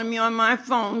calling me on my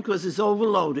phone, because it's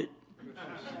overloaded.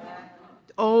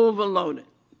 Overloaded.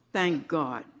 Thank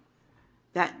God.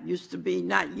 That used to be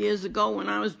not years ago when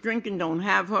I was drinking. Don't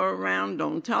have her around.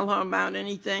 Don't tell her about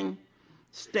anything.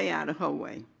 Stay out of her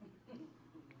way.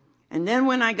 And then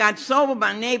when I got sober,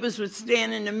 my neighbors would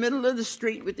stand in the middle of the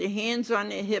street with their hands on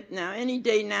their hip. Now, any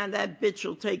day now, that bitch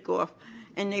will take off.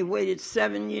 And they waited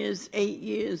 7 years, 8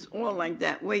 years, all like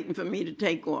that, waiting for me to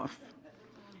take off.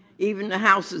 Even the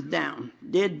house is down.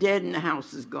 They're dead and the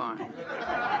house is gone.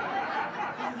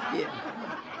 Yeah.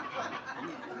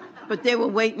 But they were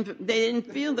waiting for, they didn't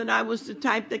feel that I was the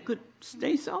type that could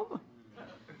stay sober.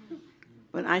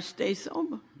 But I stay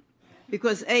sober.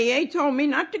 Because AA told me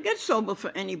not to get sober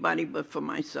for anybody but for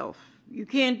myself. You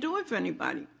can't do it for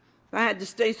anybody. If I had to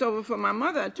stay sober for my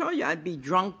mother, I told you I'd be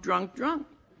drunk, drunk, drunk.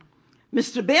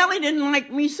 Mr. Bailey didn't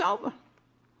like me sober.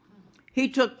 He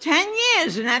took 10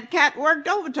 years, and that cat worked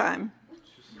overtime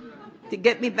to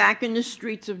get me back in the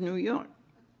streets of New York.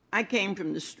 I came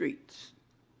from the streets.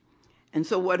 And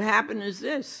so what happened is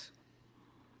this.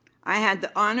 I had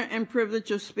the honor and privilege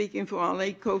of speaking for our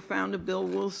late co-founder Bill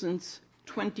Wilson's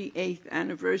 28th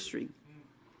anniversary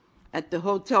at the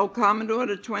Hotel Commodore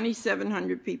to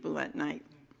 2,700 people that night.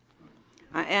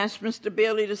 I asked Mr.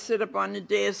 Bailey to sit up on the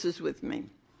dais with me.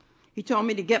 He told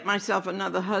me to get myself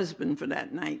another husband for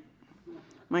that night.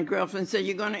 My girlfriend said,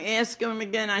 you're going to ask him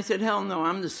again? I said, hell no,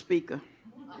 I'm the speaker.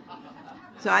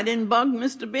 So I didn't bug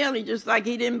Mr. Bailey, just like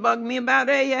he didn't bug me about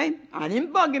AA. I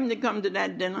didn't bug him to come to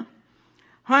that dinner.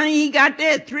 Honey, he got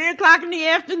there at 3 o'clock in the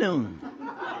afternoon.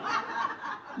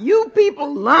 You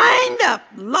people lined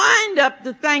up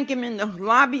to thank him in the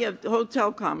lobby of the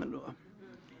Hotel Commodore.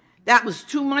 That was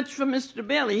too much for Mr.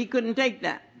 Bailey. He couldn't take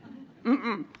that.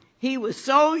 He was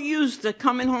so used to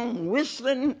coming home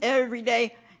whistling every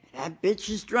day. That bitch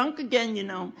is drunk again, you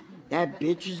know. That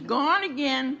bitch is gone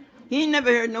again. He never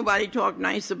heard nobody talk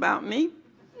nice about me.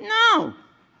 No.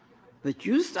 But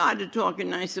you started talking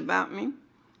nice about me.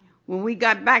 When we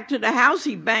got back to the house,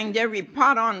 he banged every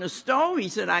pot on the stove. He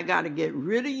said, I got to get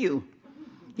rid of you.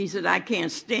 He said, I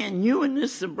can't stand you in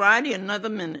this sobriety another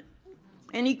minute.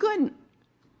 And he couldn't.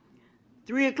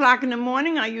 3 o'clock in the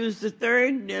morning, I used the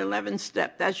 11th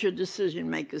step. That's your decision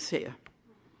makers here.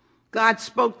 God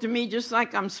spoke to me just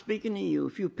like I'm speaking to you.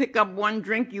 If you pick up one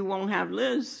drink, you won't have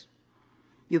Liz.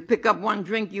 You pick up one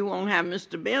drink, you won't have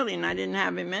Mr. Bailey, and I didn't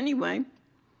have him anyway.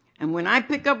 And when I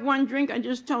pick up one drink, I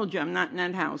just told you I'm not in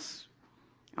that house.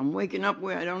 I'm waking up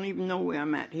where I don't even know where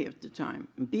I'm at half the time.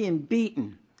 I'm being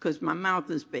beaten because my mouth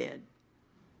is bad.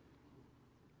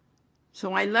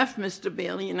 So I left Mr.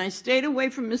 Bailey, and I stayed away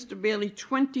from Mr. Bailey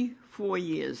 24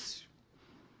 years.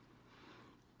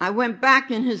 I went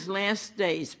back in his last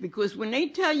days, because when they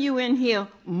tell you in here,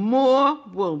 more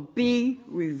will be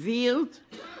revealed,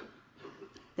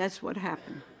 that's what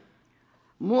happened.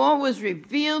 More was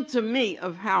revealed to me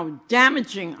of how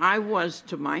damaging I was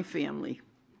to my family.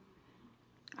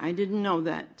 I didn't know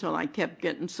that till I kept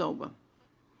getting sober.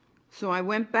 So I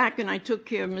went back and I took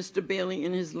care of Mr. Bailey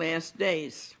in his last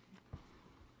days.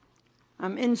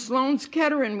 I'm in Sloan's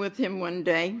Kettering with him one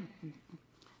day.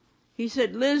 He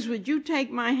said, Liz, would you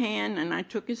take my hand? And I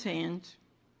took his hand.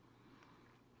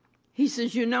 He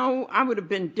says, you know, I would have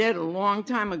been dead a long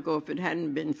time ago if it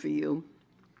hadn't been for you.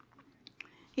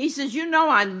 He says, you know,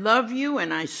 I love you,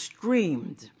 and I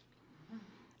screamed.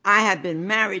 I had been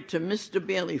married to Mr.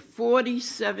 Bailey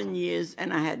 47 years,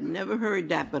 and I had never heard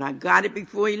that, but I got it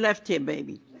before he left here,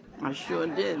 baby. I sure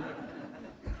did.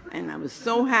 And I was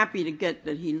so happy to get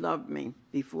that he loved me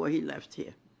before he left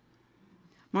here.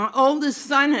 My oldest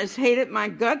son has hated my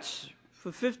guts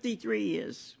for 53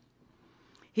 years.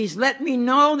 He's let me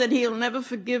know that he'll never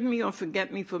forgive me or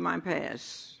forget me for my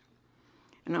past.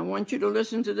 And I want you to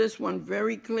listen to this one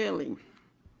very clearly.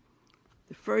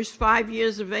 The first 5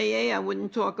 years of AA, I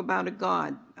wouldn't talk about a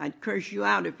God. I'd curse you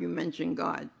out if you mentioned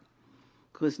God,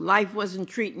 because life wasn't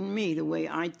treating me the way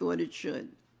I thought it should.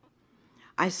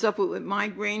 I suffered with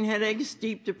migraine headaches,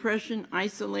 deep depression,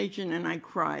 isolation, and I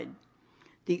cried.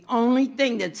 The only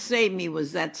thing that saved me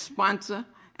was that sponsor,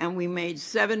 and we made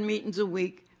 7 meetings a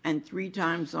week and 3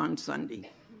 times on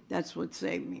Sunday. That's what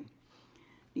saved me.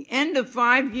 The end of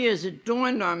 5 years, it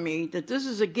dawned on me that this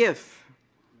is a gift.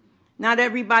 Not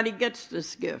everybody gets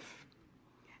this gift.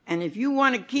 And if you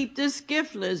want to keep this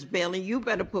gift, Liz Bailey, you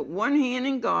better put one hand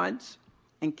in God's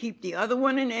and keep the other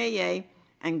one in AA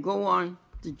and go on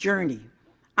the journey.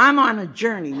 I'm on a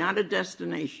journey, not a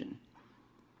destination.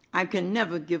 I can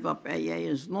never give up AA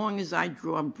as long as I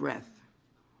draw breath.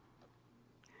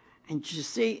 And you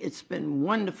see, it's been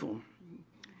wonderful.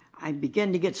 I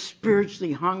began to get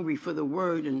spiritually hungry for the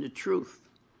word and the truth.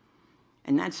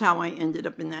 And that's how I ended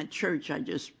up in that church I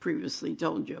just previously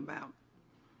told you about.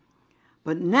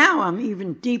 But now I'm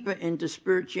even deeper into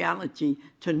spirituality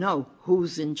to know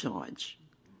who's in charge.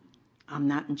 I'm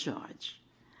not in charge.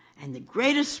 And the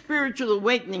greatest spiritual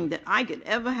awakening that I could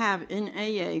ever have in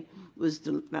AA was,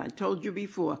 I told you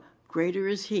before, greater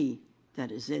is he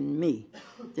that is in me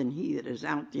than he that is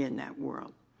out there in that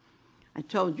world. I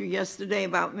told you yesterday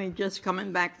about me just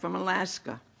coming back from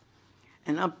Alaska.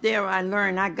 And up there I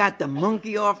learned I got the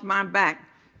monkey off my back,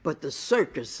 but the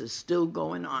circus is still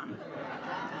going on.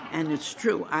 And it's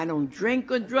true. I don't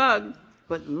drink or drug,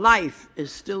 but life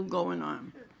is still going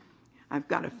on. I've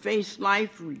got to face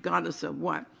life regardless of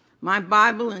what. My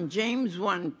Bible in James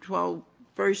 1:12,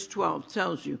 verse 12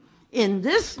 tells you, in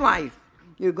this life,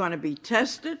 you're going to be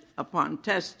tested upon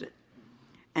tested.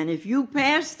 And if you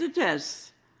pass the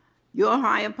test, your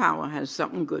higher power has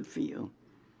something good for you.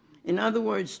 In other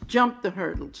words, jump the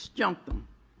hurdles, jump them,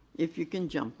 if you can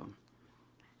jump them.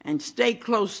 And stay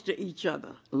close to each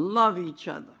other, love each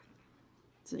other.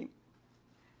 See,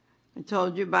 I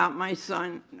told you about my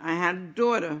son. I had a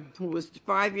daughter who was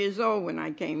 5 years old when I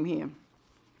came here.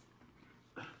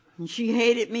 And she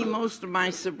hated me most of my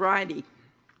sobriety.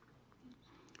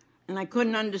 And I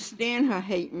couldn't understand her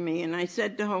hating me. And I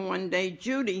said to her one day,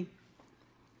 Judy,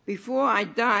 before I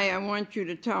die, I want you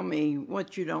to tell me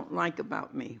what you don't like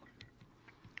about me.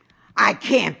 I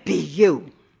can't be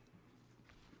you.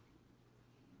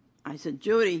 I said,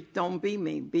 Judy, don't be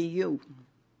me, be you.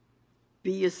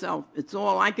 Be yourself. It's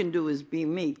all I can do is be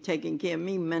me, taking care of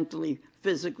me mentally,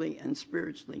 physically, and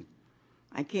spiritually.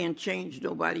 I can't change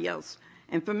nobody else.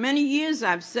 And for many years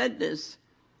I've said this.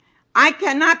 I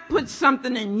cannot put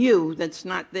something in you that's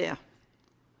not there.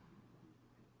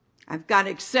 I've got to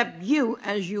accept you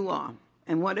as you are.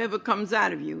 And whatever comes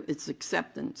out of you, it's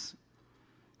acceptance.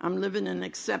 I'm living in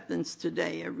acceptance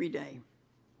today, every day.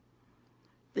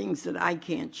 Things that I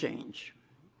can't change.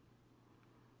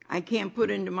 I can't put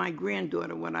into my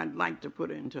granddaughter what I'd like to put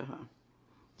into her.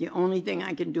 The only thing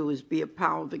I can do is be a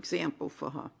powerful example for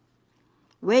her.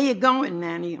 Where you going,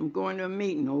 Nanny? I'm going to a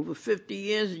meeting. Over 50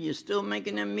 years and you're still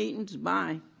making them meetings?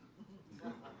 Bye.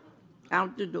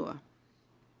 Out the door.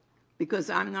 Because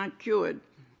I'm not cured.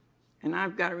 And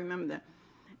I've got to remember that.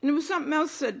 And there was something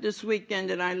else said this weekend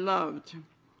that I loved.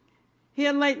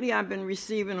 Here lately I've been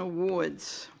receiving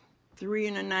awards. 3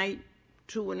 in a night,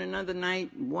 2 in another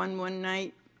night, 1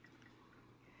 night.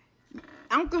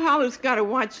 Alcoholics got to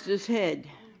watch this head.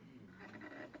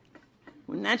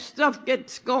 When that stuff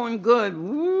gets going good,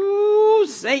 woo,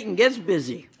 Satan gets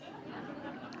busy.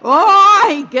 Oh,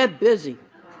 he get busy.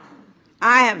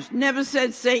 I have never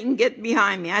said, Satan, get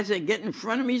behind me. I said, get in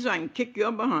front of me so I can kick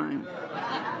your behind.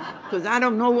 Because I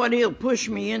don't know what he'll push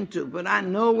me into, but I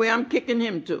know where I'm kicking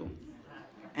him to.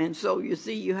 And so, you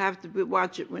see, you have to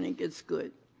watch it when it gets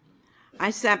good. I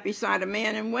sat beside a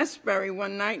man in Westbury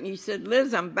one night, and he said,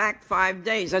 Liz, I'm back 5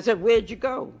 days. I said, where'd you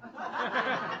go?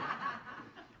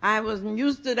 I wasn't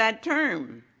used to that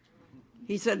term.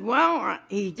 He said, well,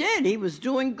 he did. He was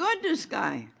doing good, this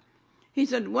guy. He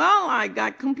said, well, I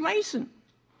got complacent.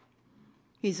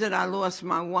 He said, I lost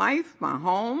my wife, my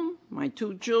home, my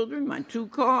 2 children, my 2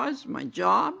 cars, my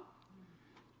job.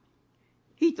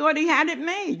 He thought he had it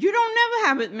made. You don't never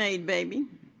have it made, baby.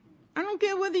 I don't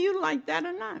care whether you like that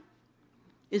or not.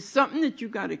 It's something that you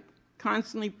got to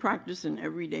constantly practice in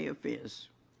everyday affairs.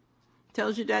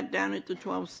 Tells you that down at the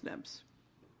 12 steps.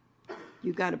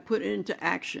 You got to put it into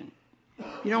action.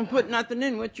 You don't put nothing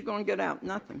in, what you going to get out?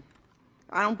 Nothing.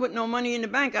 I don't put no money in the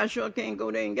bank, I sure can't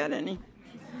go there and get any.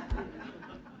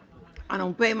 I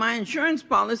don't pay my insurance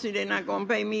policy, they're not going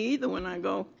to pay me either when I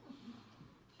go.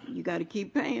 You got to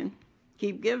keep paying,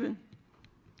 keep giving.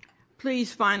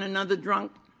 Please find another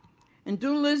drunk. And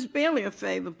do Liz Bailey a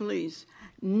favor, please.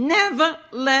 Never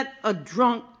let a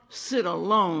drunk sit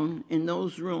alone in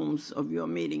those rooms of your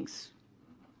meetings.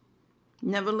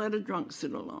 Never let a drunk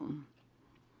sit alone.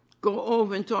 Go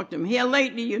over and talk to him. Here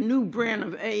lately, your new brand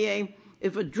of AA,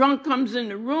 if a drunk comes in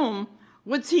the room,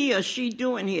 what's he or she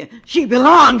doing here? She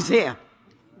belongs here.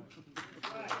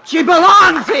 She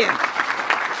belongs here.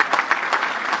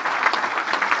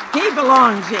 He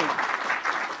belongs here.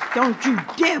 Don't you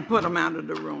dare put him out of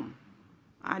the room.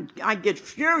 I get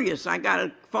furious. I got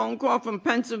a phone call from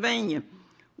Pennsylvania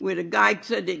where the guy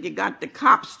said that you got the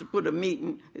cops to put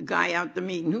a guy out the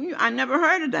meeting. I never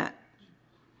heard of that.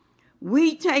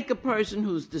 We take a person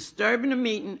who's disturbing a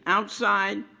meeting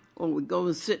outside, or we go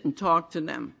and sit and talk to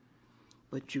them.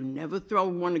 But you never throw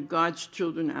one of God's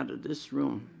children out of this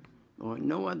room or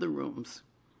no other rooms.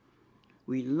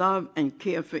 We love and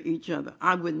care for each other.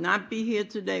 I would not be here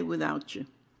today without you.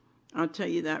 I'll tell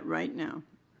you that right now,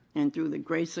 and through the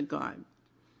grace of God.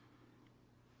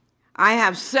 I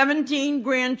have 17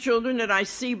 grandchildren that I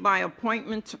see by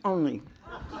appointment only.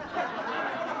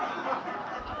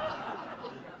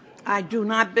 I do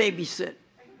not babysit.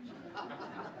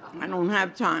 I don't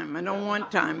have time. I don't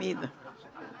want time either.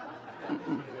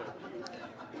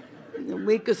 In a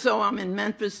week or so, I'm in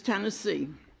Memphis, Tennessee.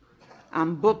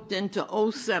 I'm booked into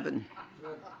 07.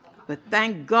 But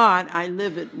thank God I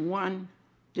live it one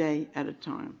day at a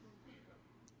time.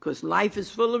 Because life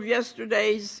is full of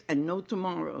yesterdays and no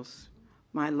tomorrows.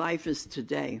 My life is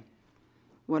today,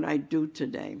 what I do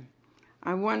today.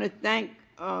 I want to thank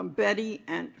Betty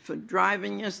for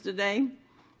driving yesterday.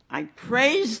 I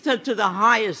praised her to the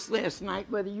highest last night,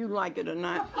 whether you like it or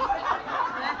not.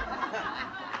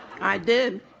 I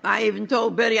did. I even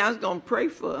told Betty I was going to pray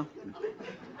for her.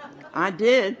 I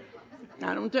did.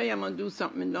 I don't tell you I'm going to do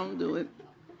something and don't do it.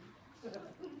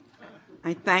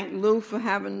 I thank Lou for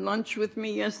having lunch with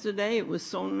me yesterday. It was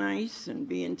so nice and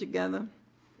being together.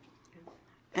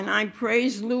 And I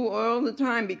praise Lou all the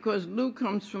time because Lou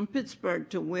comes from Pittsburgh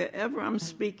to wherever I'm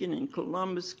speaking in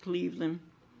Columbus, Cleveland.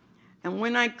 And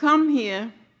when I come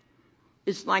here,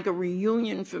 it's like a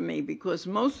reunion for me because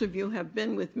most of you have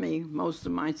been with me most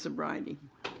of my sobriety.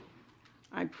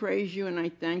 I praise you and I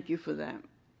thank you for that.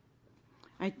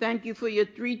 I thank you for your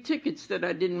 3 tickets that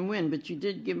I didn't win, but you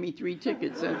did give me 3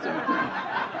 tickets. That's okay.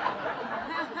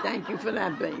 Thank you for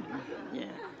that, baby. Yeah.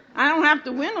 I don't have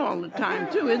to win all the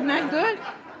time, too. Isn't that good?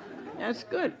 That's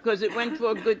good, because it went for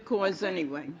a good cause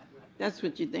anyway. That's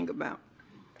what you think about.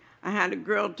 I had a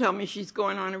girl tell me she's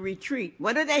going on a retreat.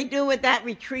 What do they do with that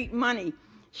retreat money?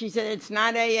 She said, it's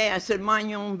not AA. I said, mind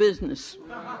your own business.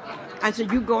 I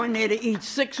said, you go in there to eat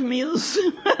 6 meals.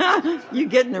 You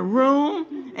get in a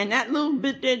room, and that little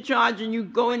bit they're charging, you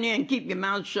go in there and keep your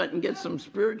mouth shut and get some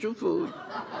spiritual food.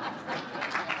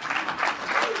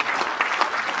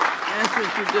 That's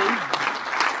what you do.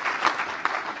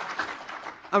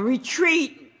 A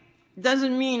retreat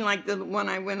Doesn't mean like the one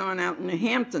I went on out in the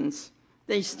Hamptons.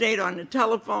 They stayed on the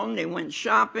telephone. They went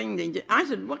shopping. I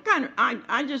said, what kind of...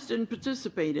 I just didn't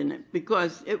participate in it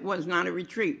because it was not a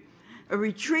retreat. A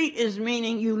retreat is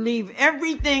meaning you leave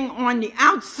everything on the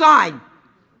outside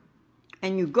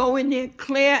and you go in there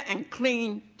clear and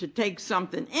clean to take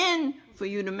something in for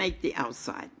you to make the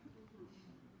outside.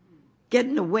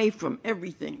 Getting away from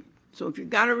everything. So if you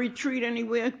got a retreat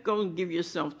anywhere, go and give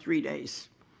yourself 3 days.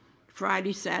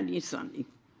 Friday, Saturday, Sunday.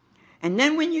 And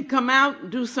then when you come out,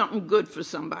 do something good for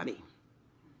somebody.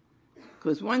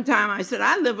 Because one time I said,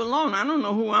 I live alone. I don't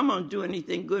know who I'm going to do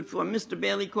anything good for. Mr.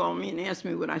 Bailey called me and asked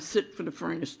me, would I sit for the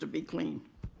furnace to be clean?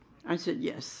 I said,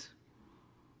 yes.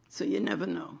 So you never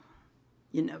know.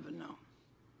 You never know.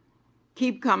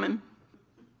 Keep coming.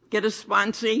 Get a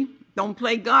sponsee. Don't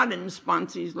play God in the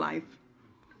sponsee's life.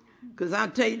 Because I'll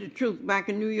tell you the truth, back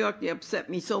in New York, they upset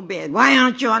me so bad. Why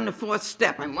aren't you on the 4th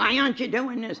step? And why aren't you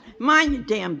doing this? Mind your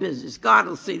damn business. God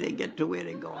will see they get to where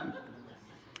they're going.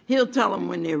 He'll tell them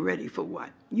when they're ready for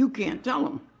what. You can't tell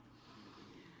them.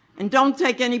 And don't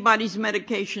take anybody's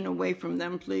medication away from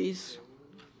them, please.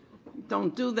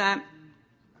 Don't do that.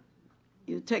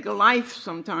 You take a life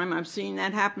sometime. I've seen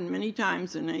that happen many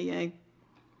times in AA.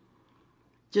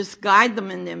 Just guide them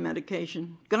in their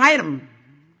medication. Guide them.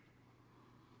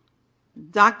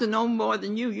 Doctor know more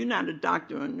than you. You're not a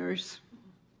doctor or a nurse.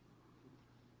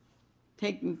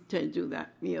 Take me to do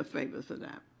that. Me a favor for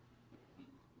that.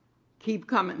 Keep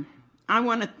coming. I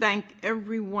want to thank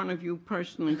every one of you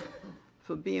personally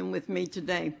for being with me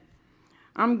today.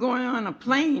 I'm going on a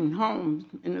plane home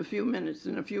in a few minutes,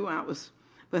 in a few hours.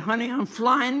 But honey, I'm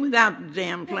flying without the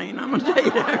damn plane. I'm going to tell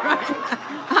you that right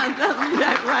now. I'm telling you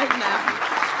that right now.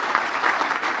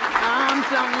 I'm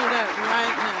telling you that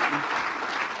right now.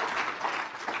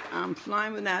 I'm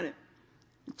flying without it.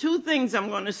 2 things I'm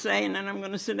going to say, and then I'm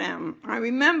going to sit down. I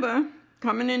remember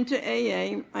coming into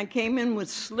AA, I came in with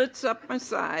slits up my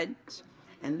sides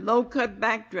and low-cut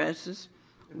back dresses,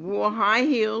 wore high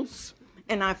heels,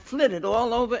 and I flitted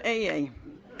all over AA.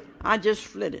 I just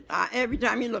flitted. Every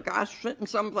time you look, I was flitting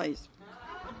someplace.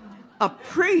 A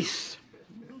priest,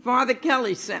 Father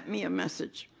Kelly, sent me a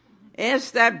message.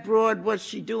 Asked that broad what's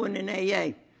she doing in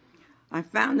AA. I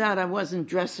found out I wasn't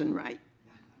dressing right.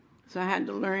 So I had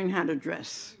to learn how to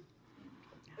dress.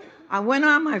 I went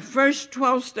on my first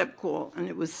 12-step call, and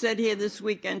it was said here this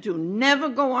weekend too, never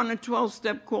go on a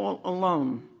 12-step call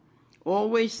alone.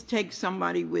 Always take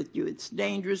somebody with you. It's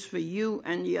dangerous for you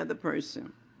and the other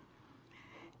person.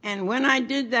 And when I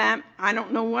did that, I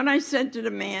don't know what I said to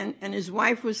the man, and his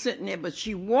wife was sitting there, but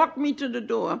she walked me to the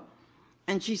door,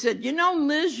 and she said, you know,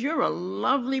 Liz, you're a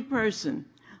lovely person,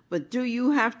 but do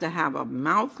you have to have a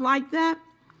mouth like that?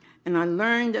 And I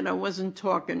learned that I wasn't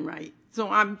talking right. So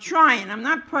I'm trying. I'm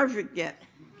not perfect yet.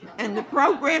 And the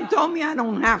program told me I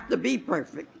don't have to be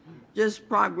perfect. Just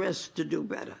progress to do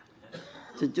better.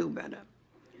 To do better.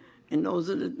 And those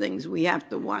are the things we have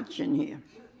to watch in here.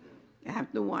 You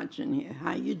have to watch in here.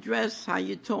 How you dress, how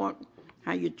you talk,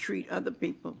 how you treat other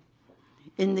people.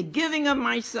 In the giving of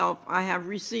myself, I have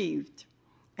received.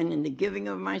 And in the giving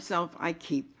of myself, I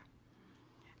keep.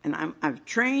 And I've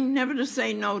trained never to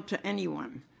say no to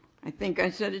anyone. I think I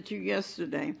said it to you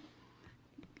yesterday.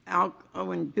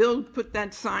 When Bill put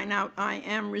that sign out, I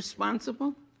am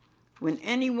responsible. When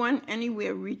anyone,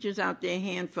 anywhere reaches out their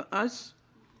hand for us,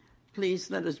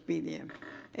 please let us be there.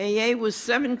 AA was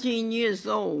 17 years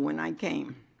old when I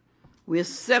came. We're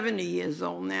 70 years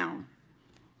old now.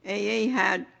 AA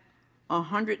had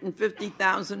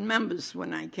 150,000 members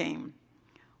when I came.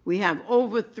 We have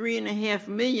over 3.5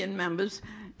 million members,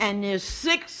 and there's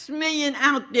 6 million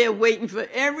out there waiting for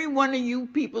every one of you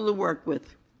people to work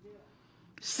with.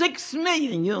 6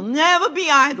 million. You'll never be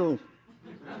idle.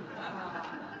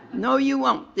 No, you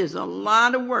won't. There's a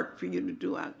lot of work for you to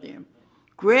do out there.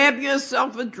 Grab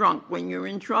yourself a drunk when you're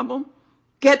in trouble.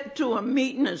 Get to a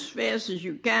meeting as fast as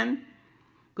you can.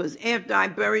 Because after I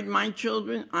buried my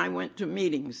children, I went to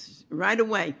meetings right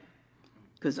away.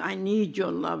 Because I need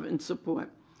your love and support.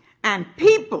 And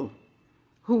people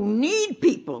who need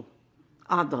people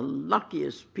are the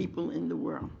luckiest people in the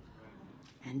world.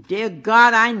 And dear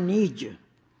God, I need you.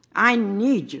 I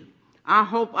need you. I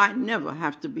hope I never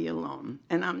have to be alone.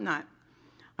 And I'm not.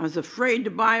 I was afraid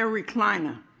to buy a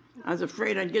recliner. I was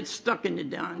afraid I'd get stuck in the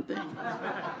darn thing.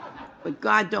 But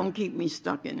God don't keep me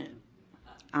stuck in it.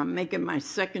 I'm making my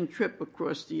 2nd trip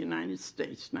across the United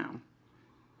States now.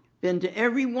 Been to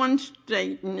every one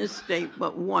state in this state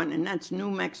but one, and that's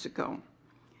New Mexico.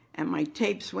 And my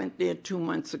tapes went there 2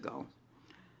 months ago.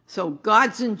 So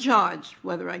God's in charge,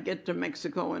 whether I get to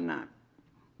Mexico or not.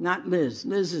 Not Liz.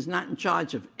 Liz is not in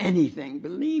charge of anything.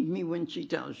 Believe me when she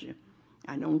tells you.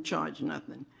 I don't charge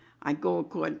nothing. I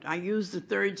use the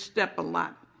third step a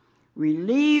lot.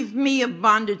 Relieve me of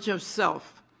bondage of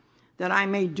self, that I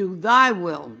may do thy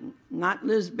will, not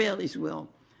Liz Bailey's will.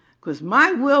 Because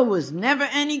my will was never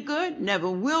any good, never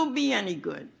will be any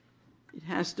good. It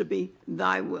has to be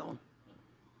thy will.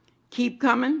 Keep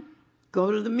coming.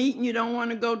 Go to the meeting you don't want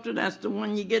to go to. That's the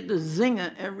one you get the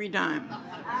zinger every time.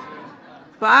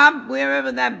 Bob,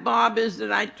 wherever that Bob is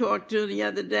that I talked to the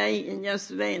other day and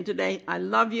yesterday and today, I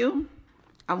love you.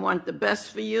 I want the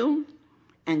best for you.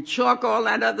 And chalk all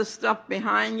that other stuff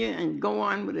behind you and go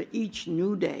on with each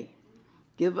new day.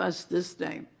 Give us this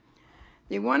day.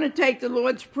 They want to take the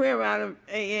Lord's Prayer out of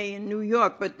AA in New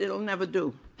York, but it'll never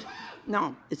do.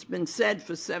 No, it's been said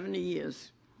for 70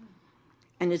 years.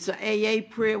 And it's an AA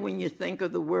prayer when you think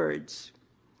of the words.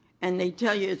 And they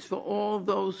tell you it's for all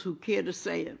those who care to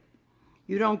say it.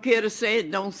 You don't care to say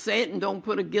it, don't say it, and don't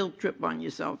put a guilt trip on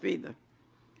yourself either.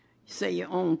 Say your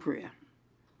own prayer.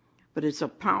 But it's a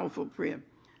powerful prayer.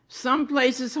 Some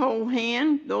places hold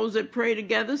hand. Those that pray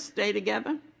together stay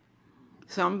together.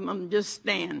 Some of them just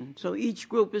stand. So each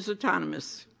group is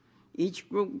autonomous. Each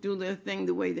group do their thing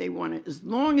the way they want it, as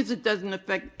long as it doesn't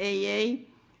affect AA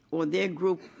or their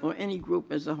group or any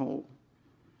group as a whole.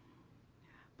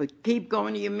 But keep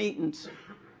going to your meetings.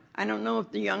 I don't know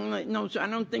if the young lady, no, I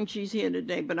don't think she's here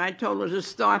today, but I told her to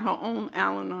start her own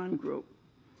Al-Anon group.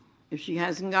 If she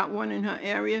hasn't got one in her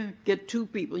area, get 2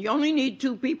 people. You only need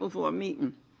 2 people for a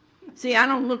meeting. See, I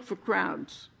don't look for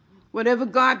crowds. Whatever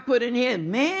God put in here,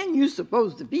 man, you're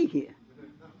supposed to be here.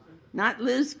 Not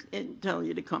Liz tell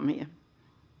you to come here.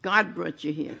 God brought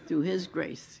you here through his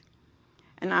grace.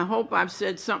 And I hope I've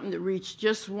said something to reach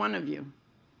just one of you.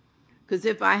 Because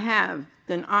if I have,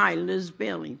 then I, Liz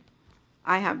Bailey,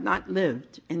 I have not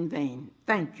lived in vain.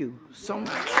 Thank you so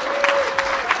much.